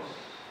Eutychus?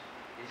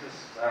 This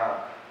is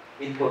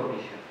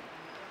information.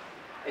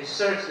 I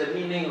searched the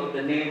meaning of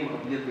the name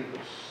of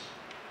Eutychus.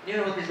 You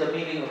know what is the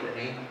meaning of the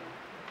name?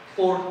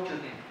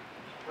 Fortunate.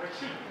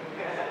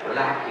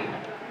 Lucky.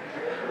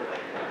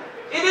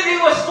 Even he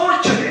was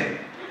fortunate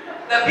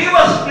that he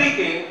was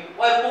preaching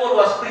while Paul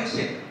was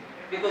preaching,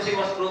 because he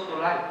was brought to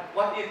life.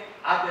 What if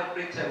other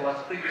preacher was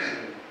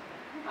preaching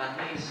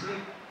and he sleep?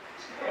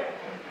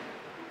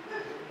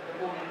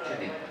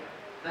 Fortunate.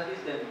 That is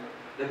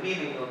the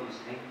meaning of his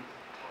name.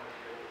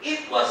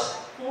 It was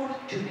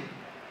fortunate.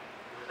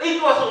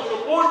 It was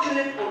also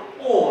fortunate for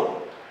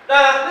Paul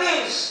that at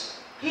least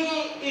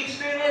he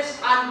experienced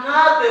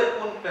another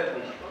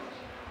confirmation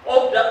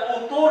of the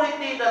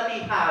authority that he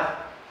had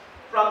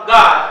from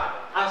God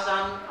as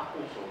an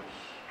apostle.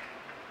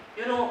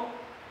 You know,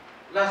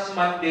 last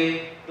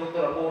Monday,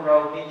 Dr.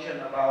 Aborao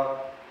mentioned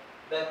about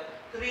the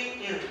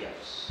 3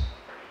 areas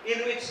in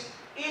which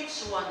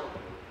each one of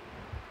you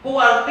who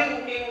are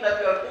thinking that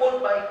you are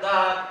called by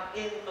God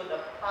into the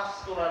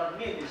pastoral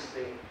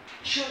ministry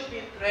should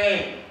be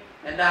trained.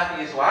 And that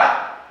is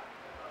what?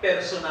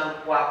 Personal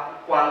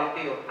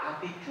quality or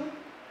attitude.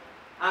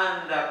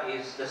 And that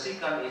is, the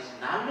second is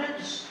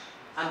knowledge.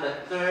 And the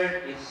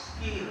third is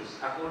skills,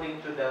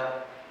 according to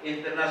the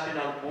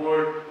International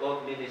Board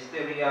of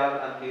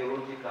Ministerial and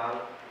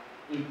Theological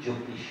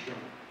Education.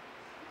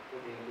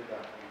 According to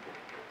that.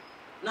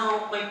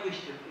 Now, my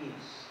question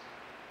is,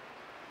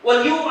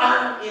 while you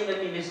are in the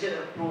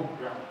ministerial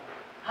program,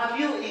 have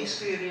you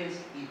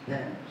experienced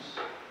events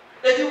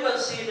that you can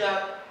see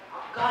that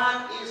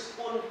God is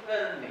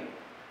confirming,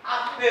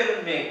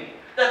 affirming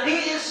that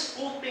He is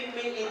putting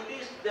me in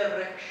this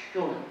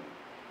direction?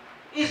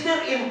 Is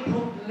there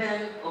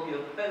improvement of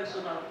your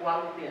personal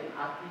quality and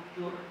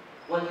attitude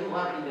while you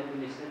are in the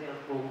ministerial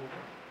program?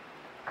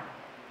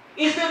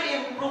 Is there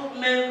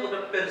improvement of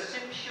the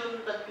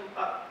perception that you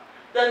have?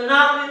 The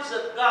knowledge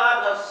that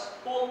God has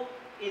put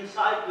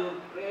inside your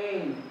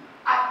brain,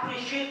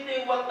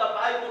 appreciating what the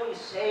Bible is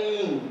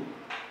saying?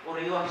 Or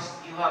you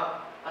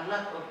have a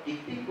lot of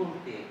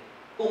difficulty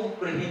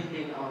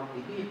comprehending our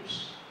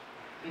beliefs?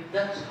 If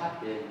that's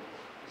happened,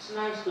 it's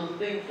nice to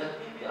think that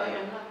maybe I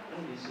am not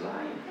on this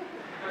line.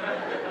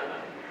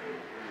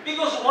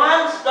 Because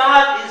once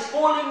God is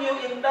calling you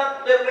in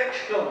that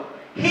direction,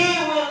 He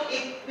will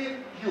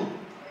equip you.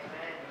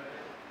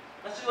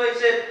 That's why I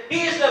said,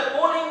 He is the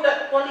calling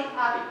that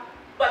qualifies,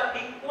 but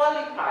He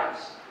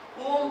qualifies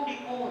whom He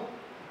called,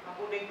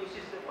 according to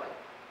Sister White.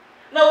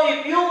 Now,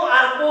 if you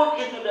are called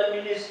into the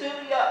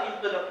ministerial,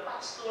 into the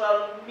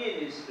pastoral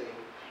ministry,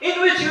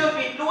 in which you will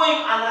be doing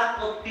a lot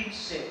of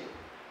teaching,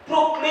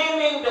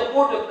 proclaiming the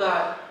Word of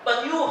God,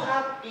 but you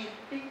have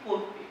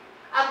difficulty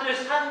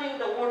understanding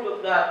the Word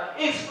of God,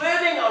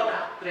 explaining our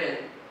doctrine,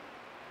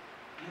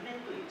 you need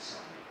to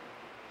examine.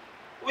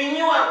 When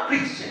you are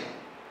preaching,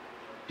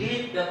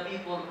 did the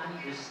people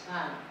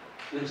understand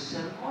your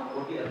sermon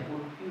or they are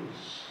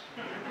confused?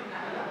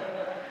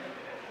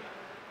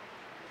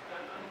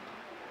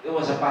 There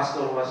was a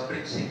pastor who was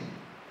preaching.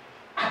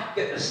 At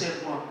after the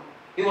sermon,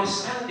 he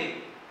was standing.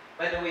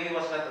 By the way, he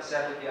was not a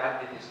Seventh-day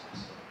Adventist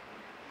pastor.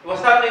 He was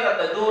standing at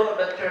the door of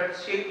the church,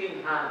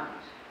 shaking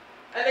hands.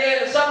 And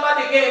then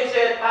somebody came and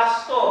said,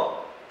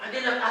 Pastor, I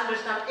did not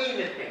understand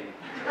anything.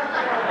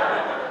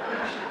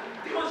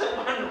 He was a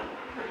man.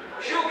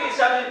 Shook his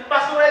hand,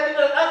 Pastor, I did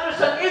not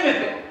understand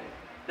anything.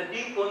 The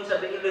deacon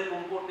said, the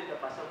comforted the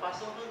pastor,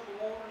 Pastor,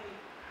 don't worry.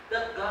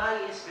 That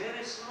guy is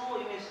very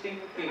slow in his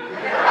thinking. Don't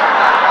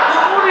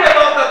worry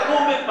about that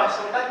moment,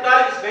 Pastor. That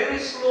guy is very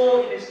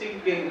slow in his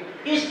thinking.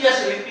 He's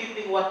just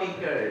repeating what he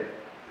heard.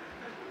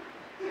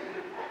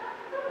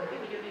 I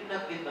think you did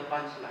not get the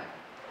punchline.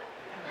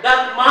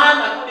 That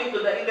man, according to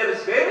the elder,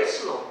 is very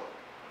slow.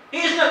 He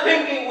is not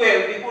thinking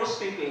well before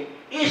speaking.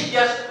 He is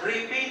just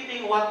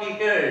repeating what he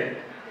heard.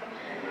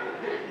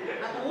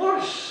 Not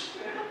worse.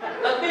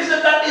 That means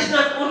that is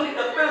not only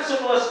the person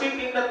who was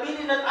speaking that he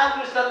did not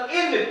understand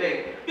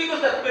anything,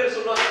 because that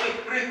person was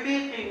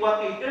repeating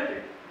what he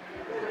heard.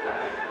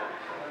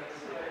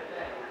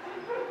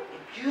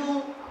 If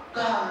you,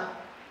 God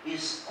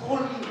is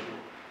calling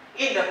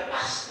you in the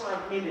pastoral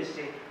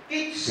ministry,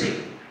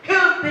 teaching,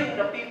 helping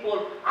the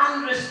people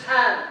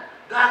understand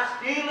God's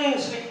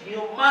dealings with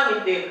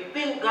humanity,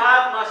 then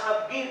God must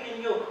have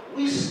given you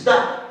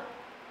wisdom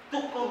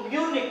to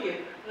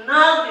communicate,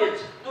 knowledge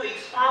to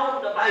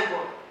expound the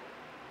Bible.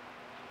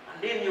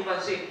 And then you can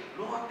say,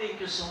 Lord,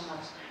 thank you so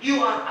much.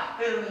 You are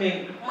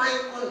affirming my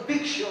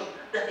conviction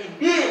that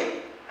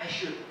indeed I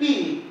should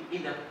be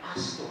in the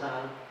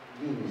pastoral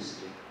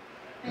ministry.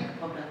 Think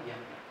of that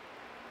young man.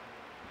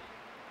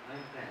 My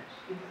friends,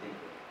 you think.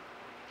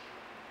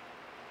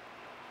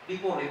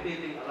 Before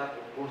repeating a lot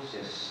of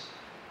verses,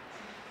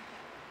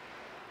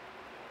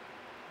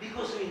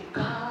 because when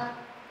God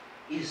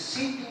is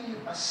setting you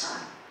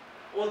aside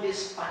on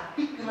this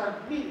particular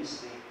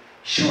ministry,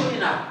 sure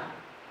enough,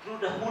 through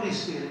the Holy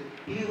Spirit,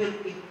 He will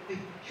equip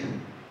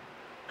you.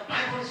 The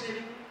Bible is very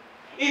clear.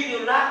 If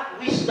you lack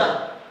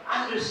wisdom,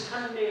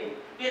 understanding,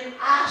 then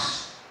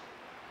ask.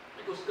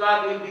 Because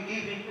God will be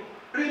giving you.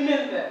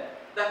 Remember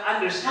that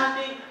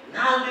understanding,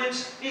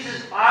 knowledge, this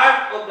is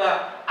part of the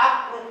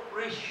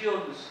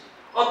appropriations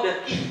of the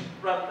gift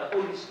from the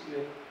Holy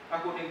Spirit,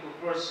 according to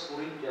 1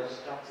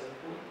 Corinthians chapter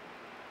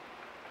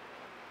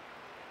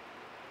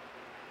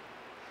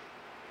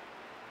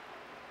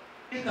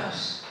 2.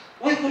 Because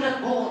we could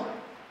not go on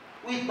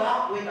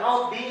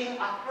without being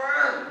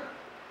affirmed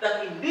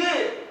that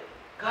indeed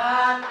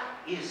God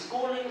is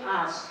calling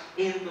us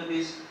into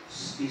this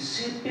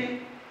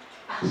specific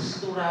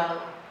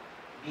pastoral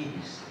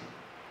ministry.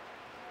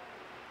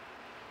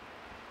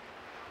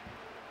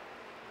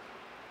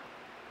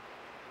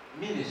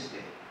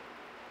 Ministry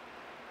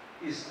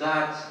is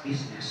God's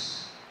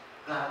business,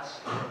 God's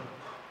work.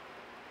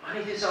 And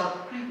it is our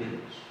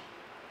privilege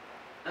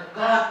that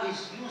God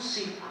is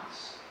using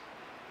us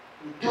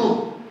to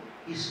do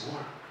His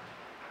work.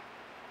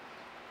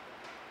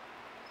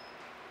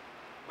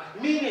 But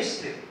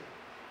ministry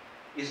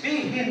is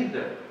being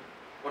hindered,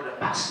 or the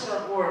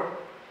pastoral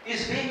work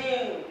is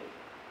being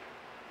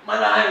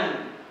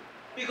maligned,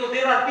 because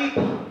there are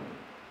people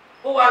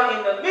who are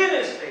in the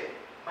ministry,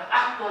 but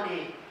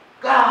actually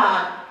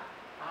God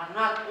are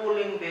not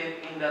calling them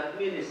in that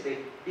ministry.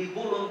 They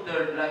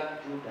volunteered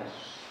like Judas.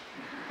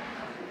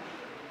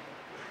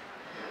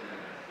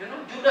 You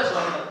know, Judas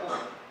was not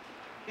called.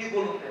 He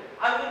volunteered.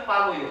 I will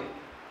follow you.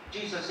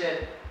 Jesus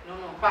said, no,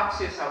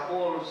 foxes are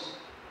holes,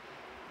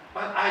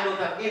 but I don't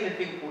have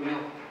anything for you.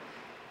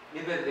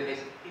 Nevertheless,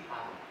 he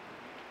followed.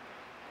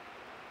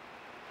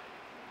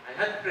 I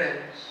had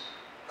friends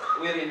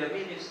who were in the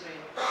ministry.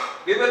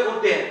 We were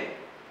ordained,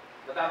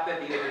 but after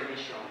the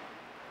ordination,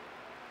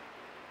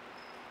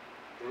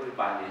 they were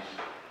banished.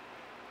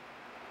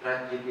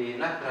 Tragedy,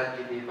 not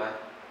tragedy, but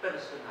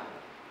personal.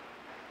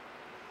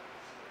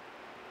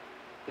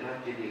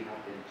 Tragedy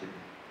happened to me.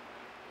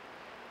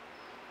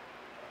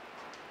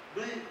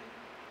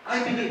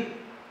 I believe,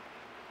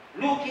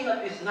 looking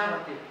at this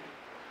narrative,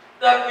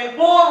 that when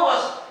Paul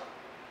was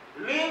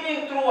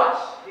living through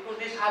us, because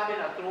this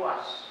happened through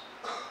us,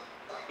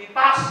 he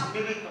passed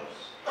Miletus.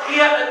 He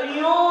had a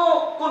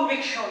new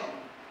conviction,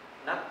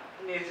 not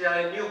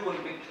necessarily a new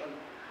conviction,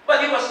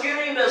 but he was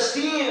carrying the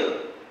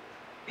seal,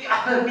 the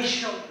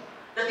affirmation,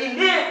 that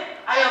indeed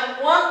I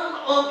am one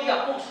of the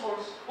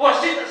apostles who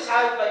are set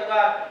aside by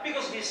God,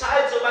 because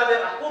besides of other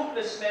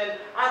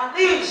accomplishments, at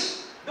least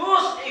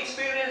those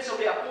experience of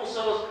the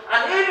apostles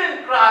and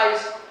even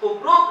Christ who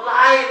brought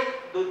life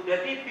to the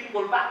dead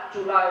people back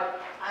to life,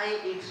 I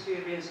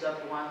experienced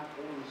that one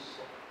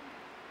also.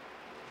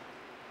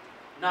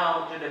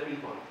 Now to the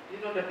people.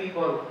 You know, the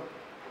people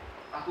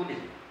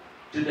according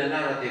to the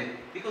narrative,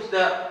 because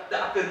the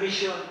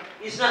affirmation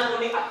is not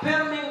only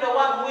affirming the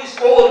one who is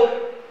called,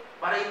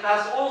 but it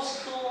has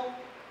also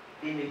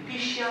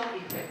beneficial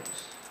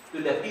effects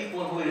to the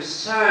people who are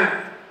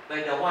served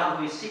by the one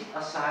who is set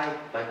aside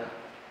by God.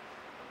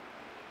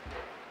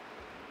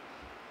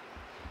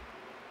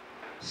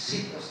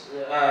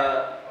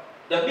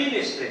 The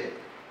ministry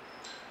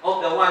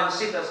of the one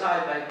set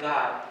aside by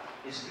God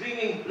is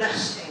bringing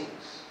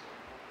blessings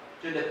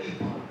to the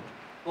people.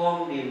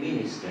 from the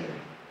ministry.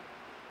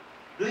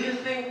 Do you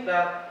think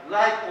that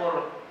life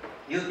for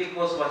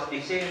Eutychus was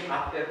the same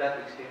after that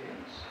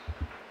experience?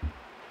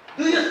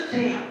 Do you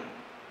think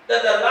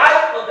that the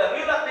life of the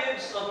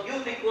relatives of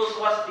Eutychus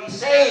was the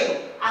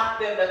same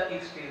after that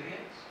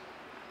experience?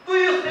 Do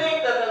you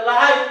think that the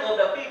life of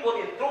the people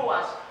in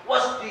Troas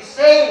was the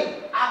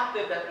same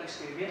after that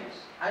experience?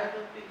 I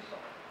don't think so.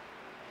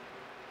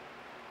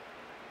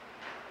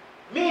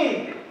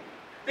 Meaning,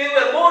 they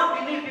were more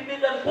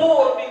benefited than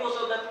poor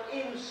because of that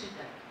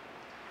incident.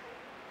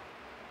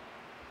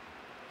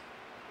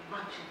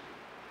 Imagine.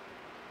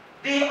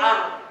 They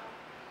are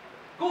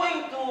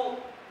going to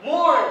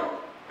mourn,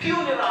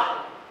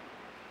 funeral,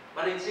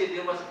 but instead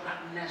there was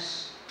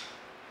gladness.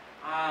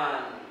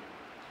 And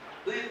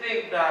do you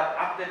think that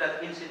after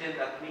that incident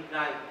at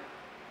midnight,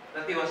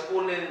 that he was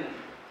fooling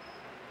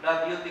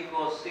that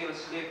Eutychus still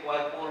sleep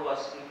while Paul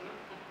was sleeping?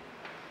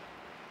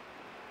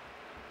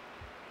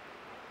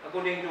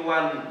 According to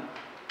one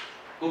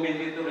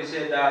commentator, he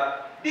said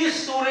that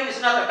this story is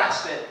not a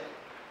gospel,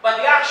 but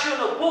the action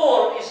of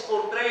Paul is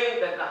portraying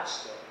the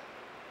gospel.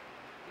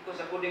 Because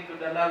according to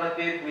the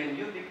narrative, when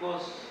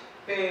Eutychus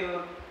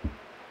fell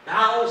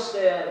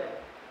downstairs,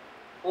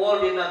 Paul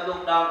did not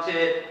look down,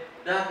 said,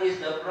 "That is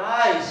the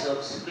price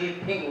of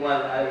sleeping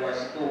while I was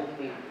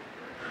talking."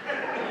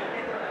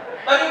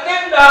 But he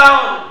came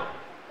down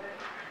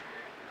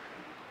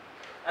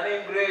and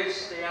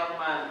embraced the young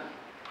man.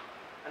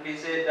 And he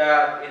said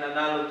that in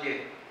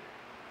analogy,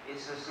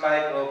 it's a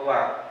slide of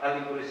what?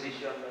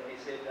 Allegorization. But he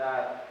said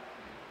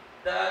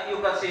that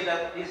you can say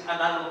that this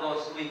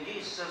analogous when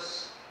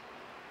Jesus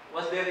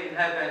was there in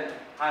heaven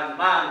and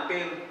man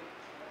fell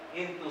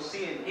into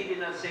sin. He did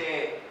not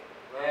say,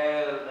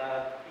 "Well,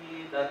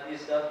 that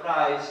is the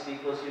price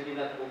because you did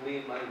not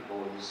obey my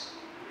voice."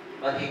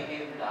 But he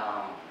came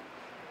down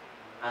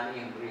and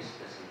embraced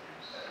the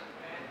sinners.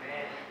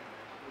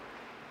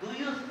 Do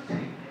you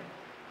think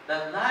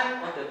the life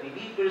of the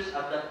believers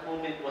at that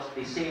moment was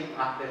the same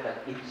after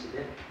that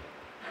incident?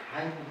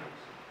 I think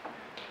so.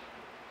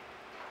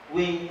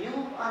 When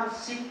you are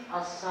set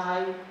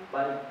aside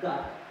by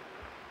God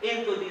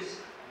into this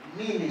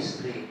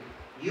ministry,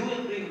 you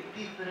will bring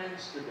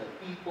difference to the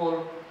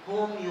people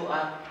whom you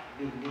are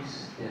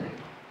ministering.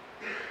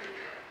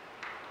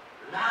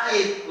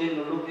 Life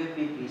will look at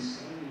the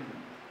same.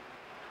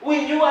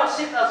 When you are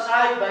set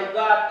aside by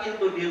God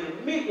into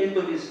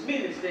this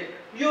ministry,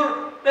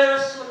 your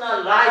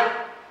personal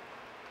life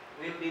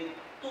will be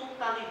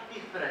totally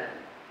different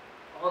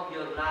of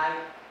your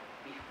life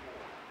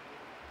before.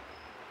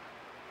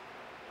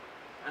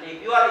 And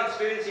if you are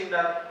experiencing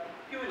that,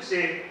 you will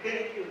say,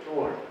 "Thank you,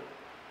 Lord."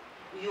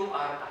 You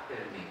are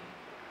affirming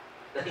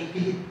that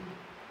indeed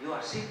you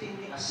are setting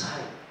me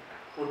aside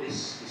for this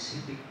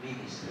specific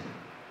ministry.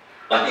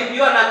 But if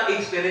you are not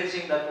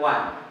experiencing that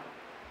one,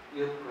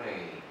 you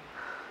pray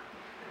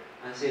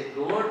and say,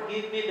 "Lord,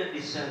 give me the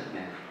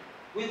discernment.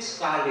 Which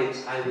college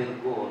I will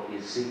go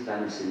this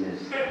second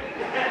semester?"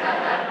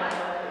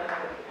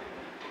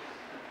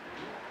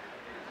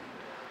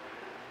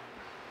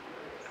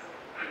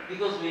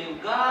 Because when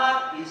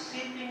God is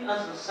setting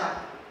us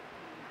aside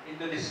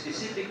into this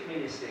specific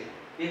ministry,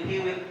 then He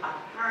will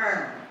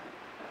affirm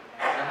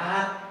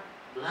that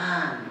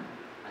plan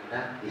and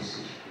that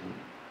decision.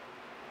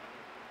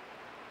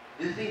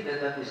 Do you think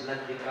that that is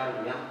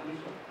logical, young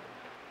people?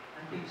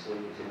 I think so,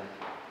 isn't it?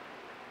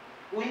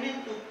 We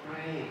need to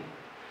pray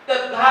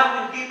that God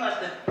will give us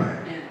the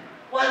burden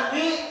while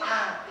we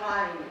are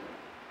trying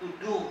to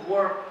do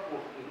work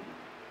for Him.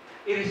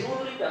 It is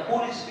only the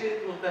Holy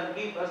Spirit who can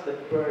give us the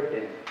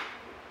burden,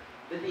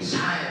 the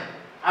desire.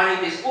 And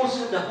it is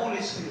also the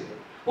Holy Spirit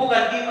who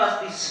can give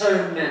us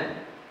discernment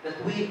that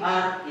we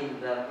are in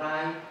the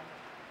right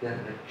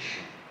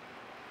direction.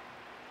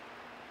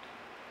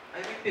 I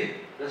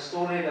repeat the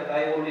story that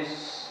I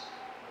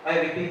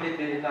repeated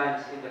many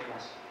times in the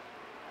class.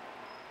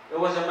 There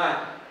was a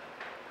man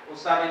who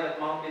studied at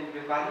Mountain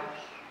View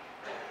College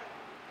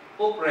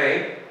who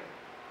prayed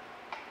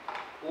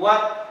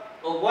what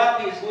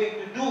he is going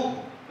to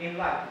do in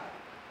life.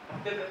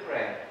 After the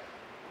prayer,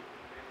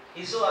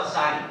 he saw a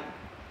sign.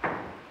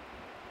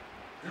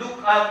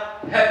 Look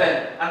at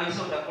heaven, and he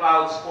saw the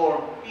clouds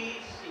form.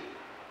 PC.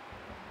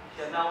 He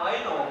said, "Now I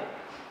know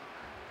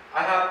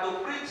I have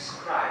to preach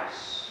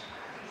Christ."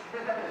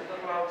 The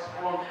clouds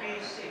form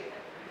PC.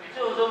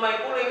 So my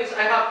calling is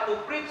I have to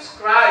preach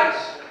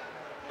Christ.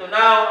 So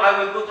now I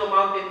will go to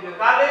Mountain View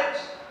College,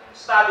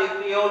 study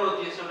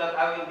theology so that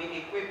I will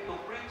be equipped to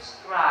preach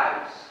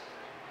Christ.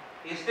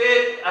 He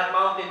stayed at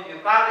Mountain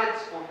View College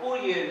for 4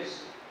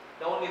 years.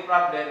 The only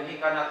problem, he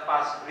cannot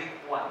pass Greek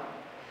 1.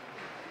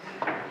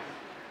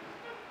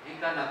 He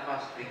cannot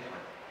pass Greek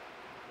 1.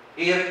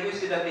 He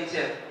requested the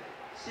teacher,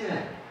 "Sir,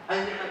 I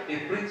will not be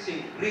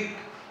preaching Greek.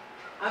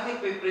 I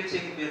will be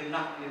preaching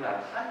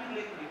vernacular. I will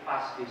let me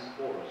pass this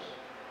course."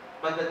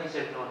 But the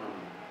teacher, no.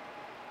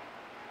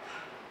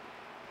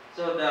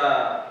 So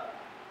the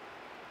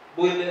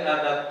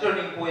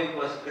turning point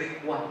was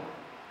Greek 1.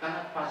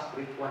 Cannot pass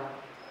Greek 1.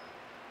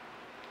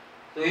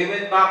 So he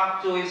went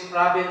back to his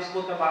province,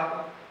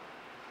 Cotabato,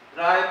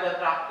 drive the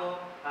tractor,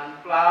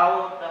 and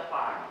plow the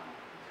farm.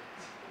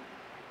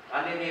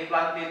 And then he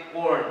planted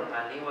corn,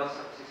 and he was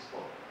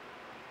successful.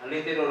 And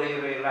later on he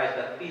realized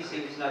that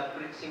preaching is not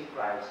preaching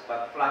Christ,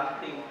 but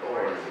planting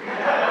corn.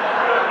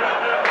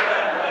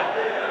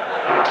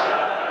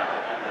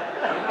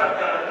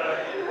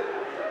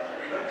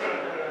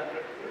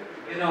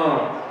 You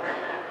know,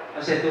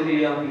 I said to the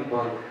young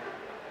people,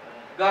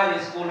 God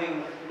is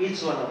calling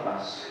each one of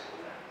us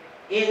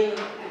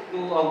into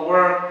a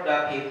work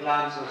that He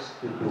plans us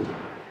to do.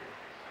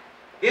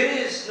 There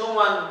is no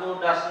one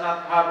who does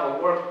not have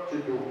a work to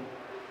do.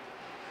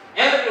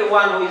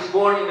 Everyone who is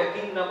born in the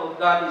kingdom of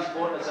God is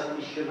born as a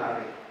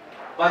missionary.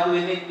 But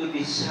we need to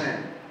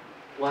discern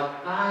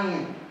what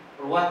kind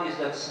or what is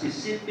that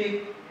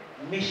specific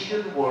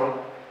mission work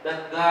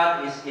that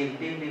God is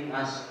intending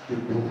us to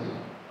do.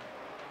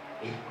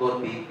 It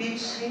could be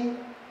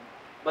teaching,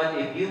 but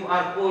if you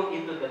are called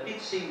into the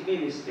teaching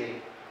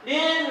ministry,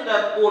 then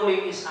that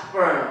calling is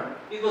affirmed.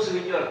 Because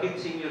when you are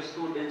teaching, your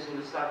students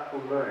will start to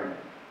learn.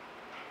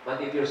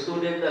 But if your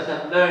student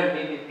doesn't learn,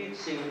 maybe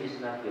teaching is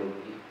not your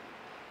gift.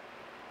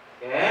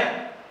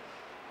 Okay?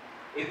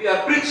 If you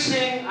are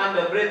preaching and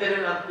the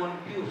brethren are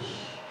confused,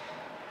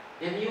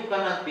 then you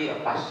cannot be a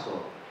pastor.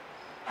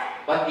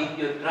 But if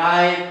you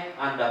drive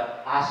and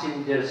the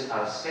passengers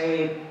are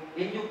saved,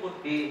 then you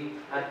could be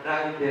a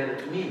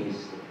driver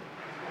ministry.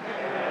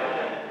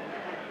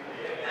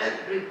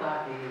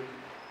 Everybody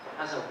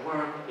has a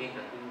work in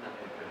the kingdom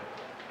of God.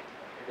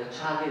 The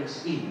challenge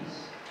is,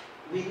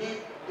 we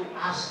need to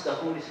ask the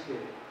Holy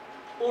Spirit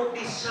for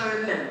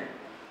discernment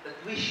that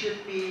we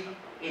should be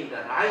in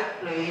the right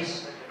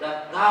place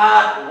that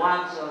God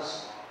wants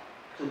us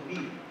to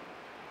be.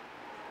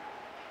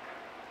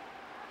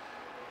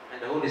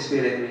 And the Holy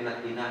Spirit will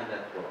not deny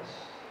that to us.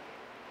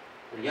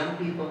 The young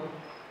people,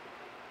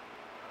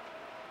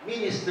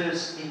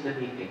 ministers in the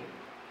meeting,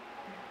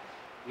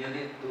 you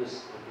need to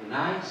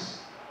scrutinize,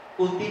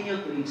 continue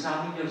to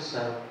examine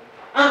yourself,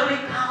 and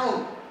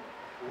recount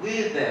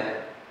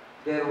whether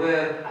there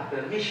were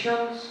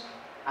affirmations,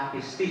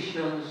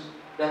 attestations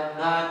that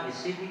God is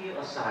setting you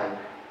aside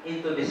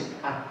into this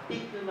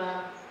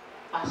particular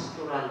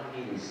pastoral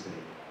ministry.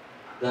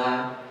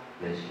 God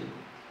bless you.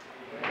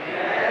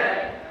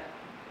 Amen.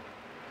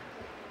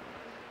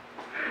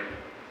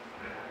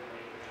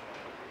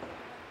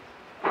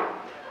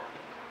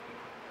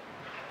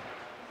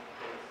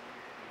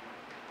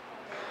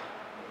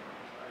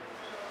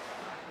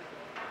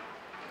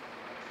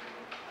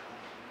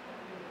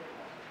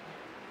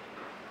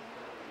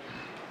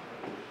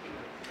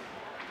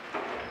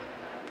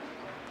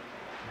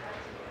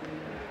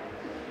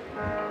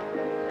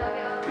 Shall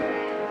we all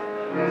pray?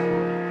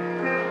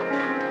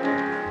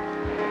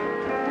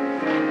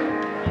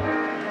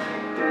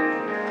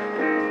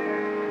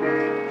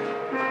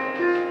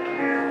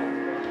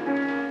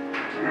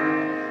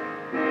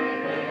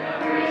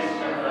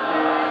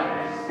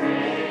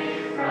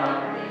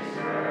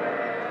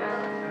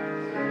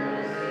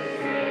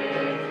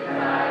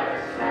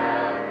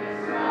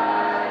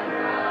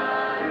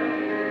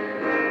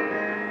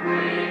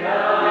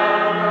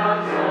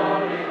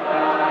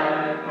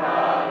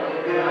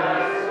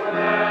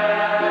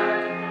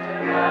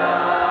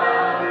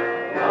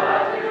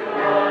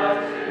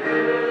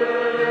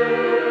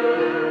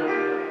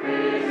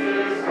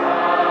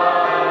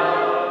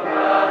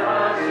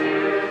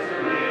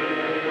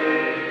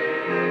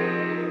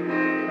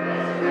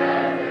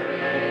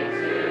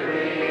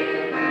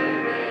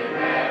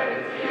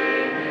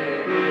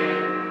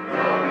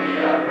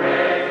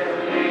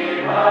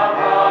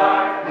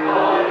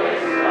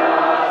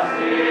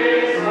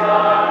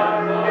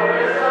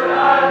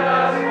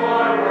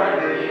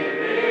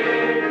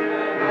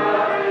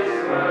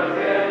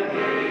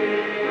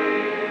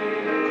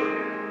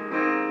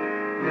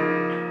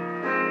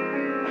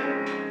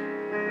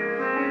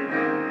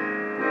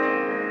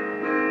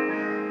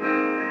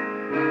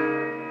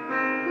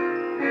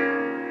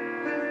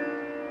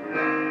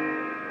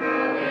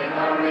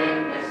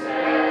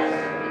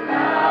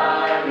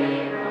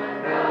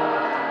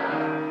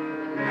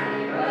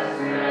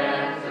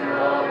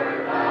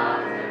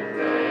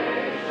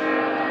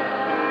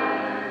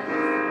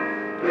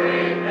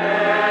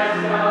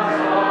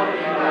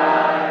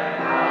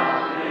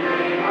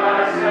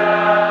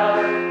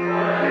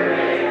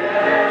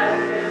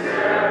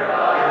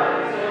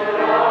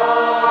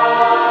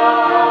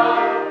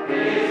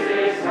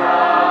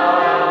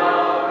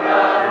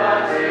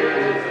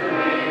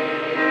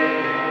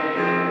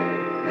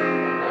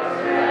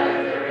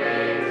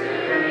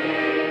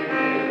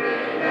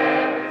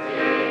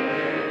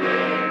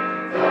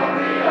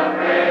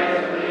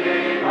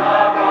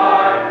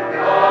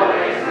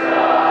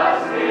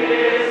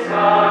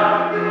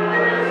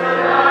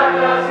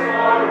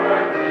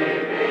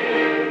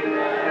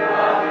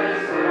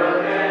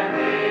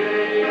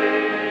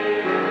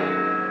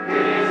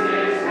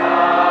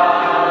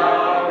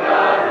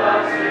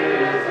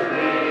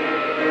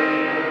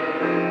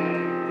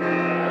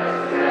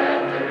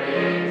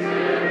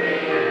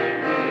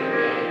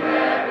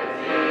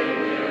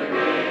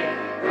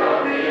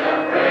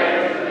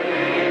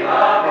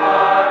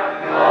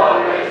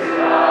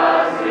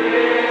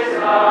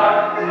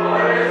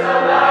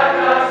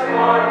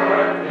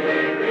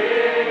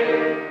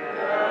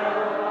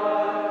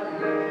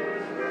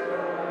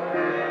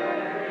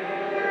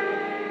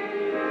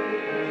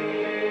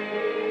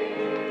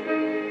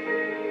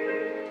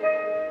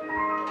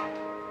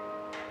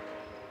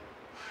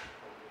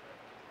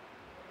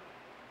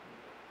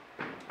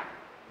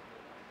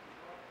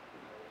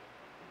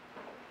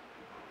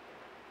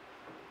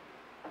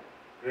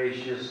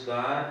 Gracious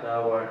God,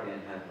 thou art in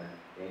heaven,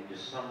 thank you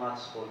so much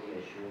for the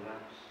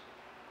assurance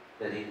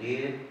that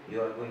indeed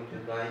you are going to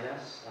guide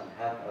us and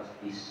help us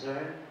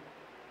discern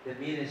the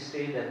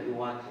ministry that you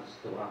want us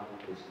to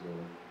accomplish,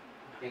 Lord.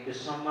 Thank you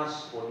so much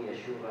for the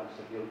assurance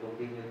that you'll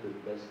continue to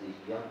bless these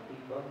young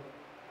people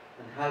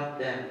and help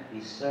them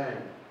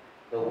discern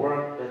the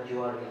work that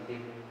you are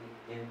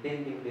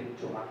intending them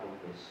to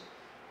accomplish.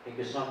 Thank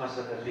you so much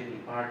that as we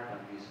depart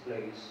from this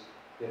place,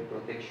 your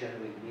protection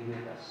will be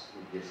with us.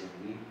 In Jesus'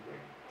 name we pray.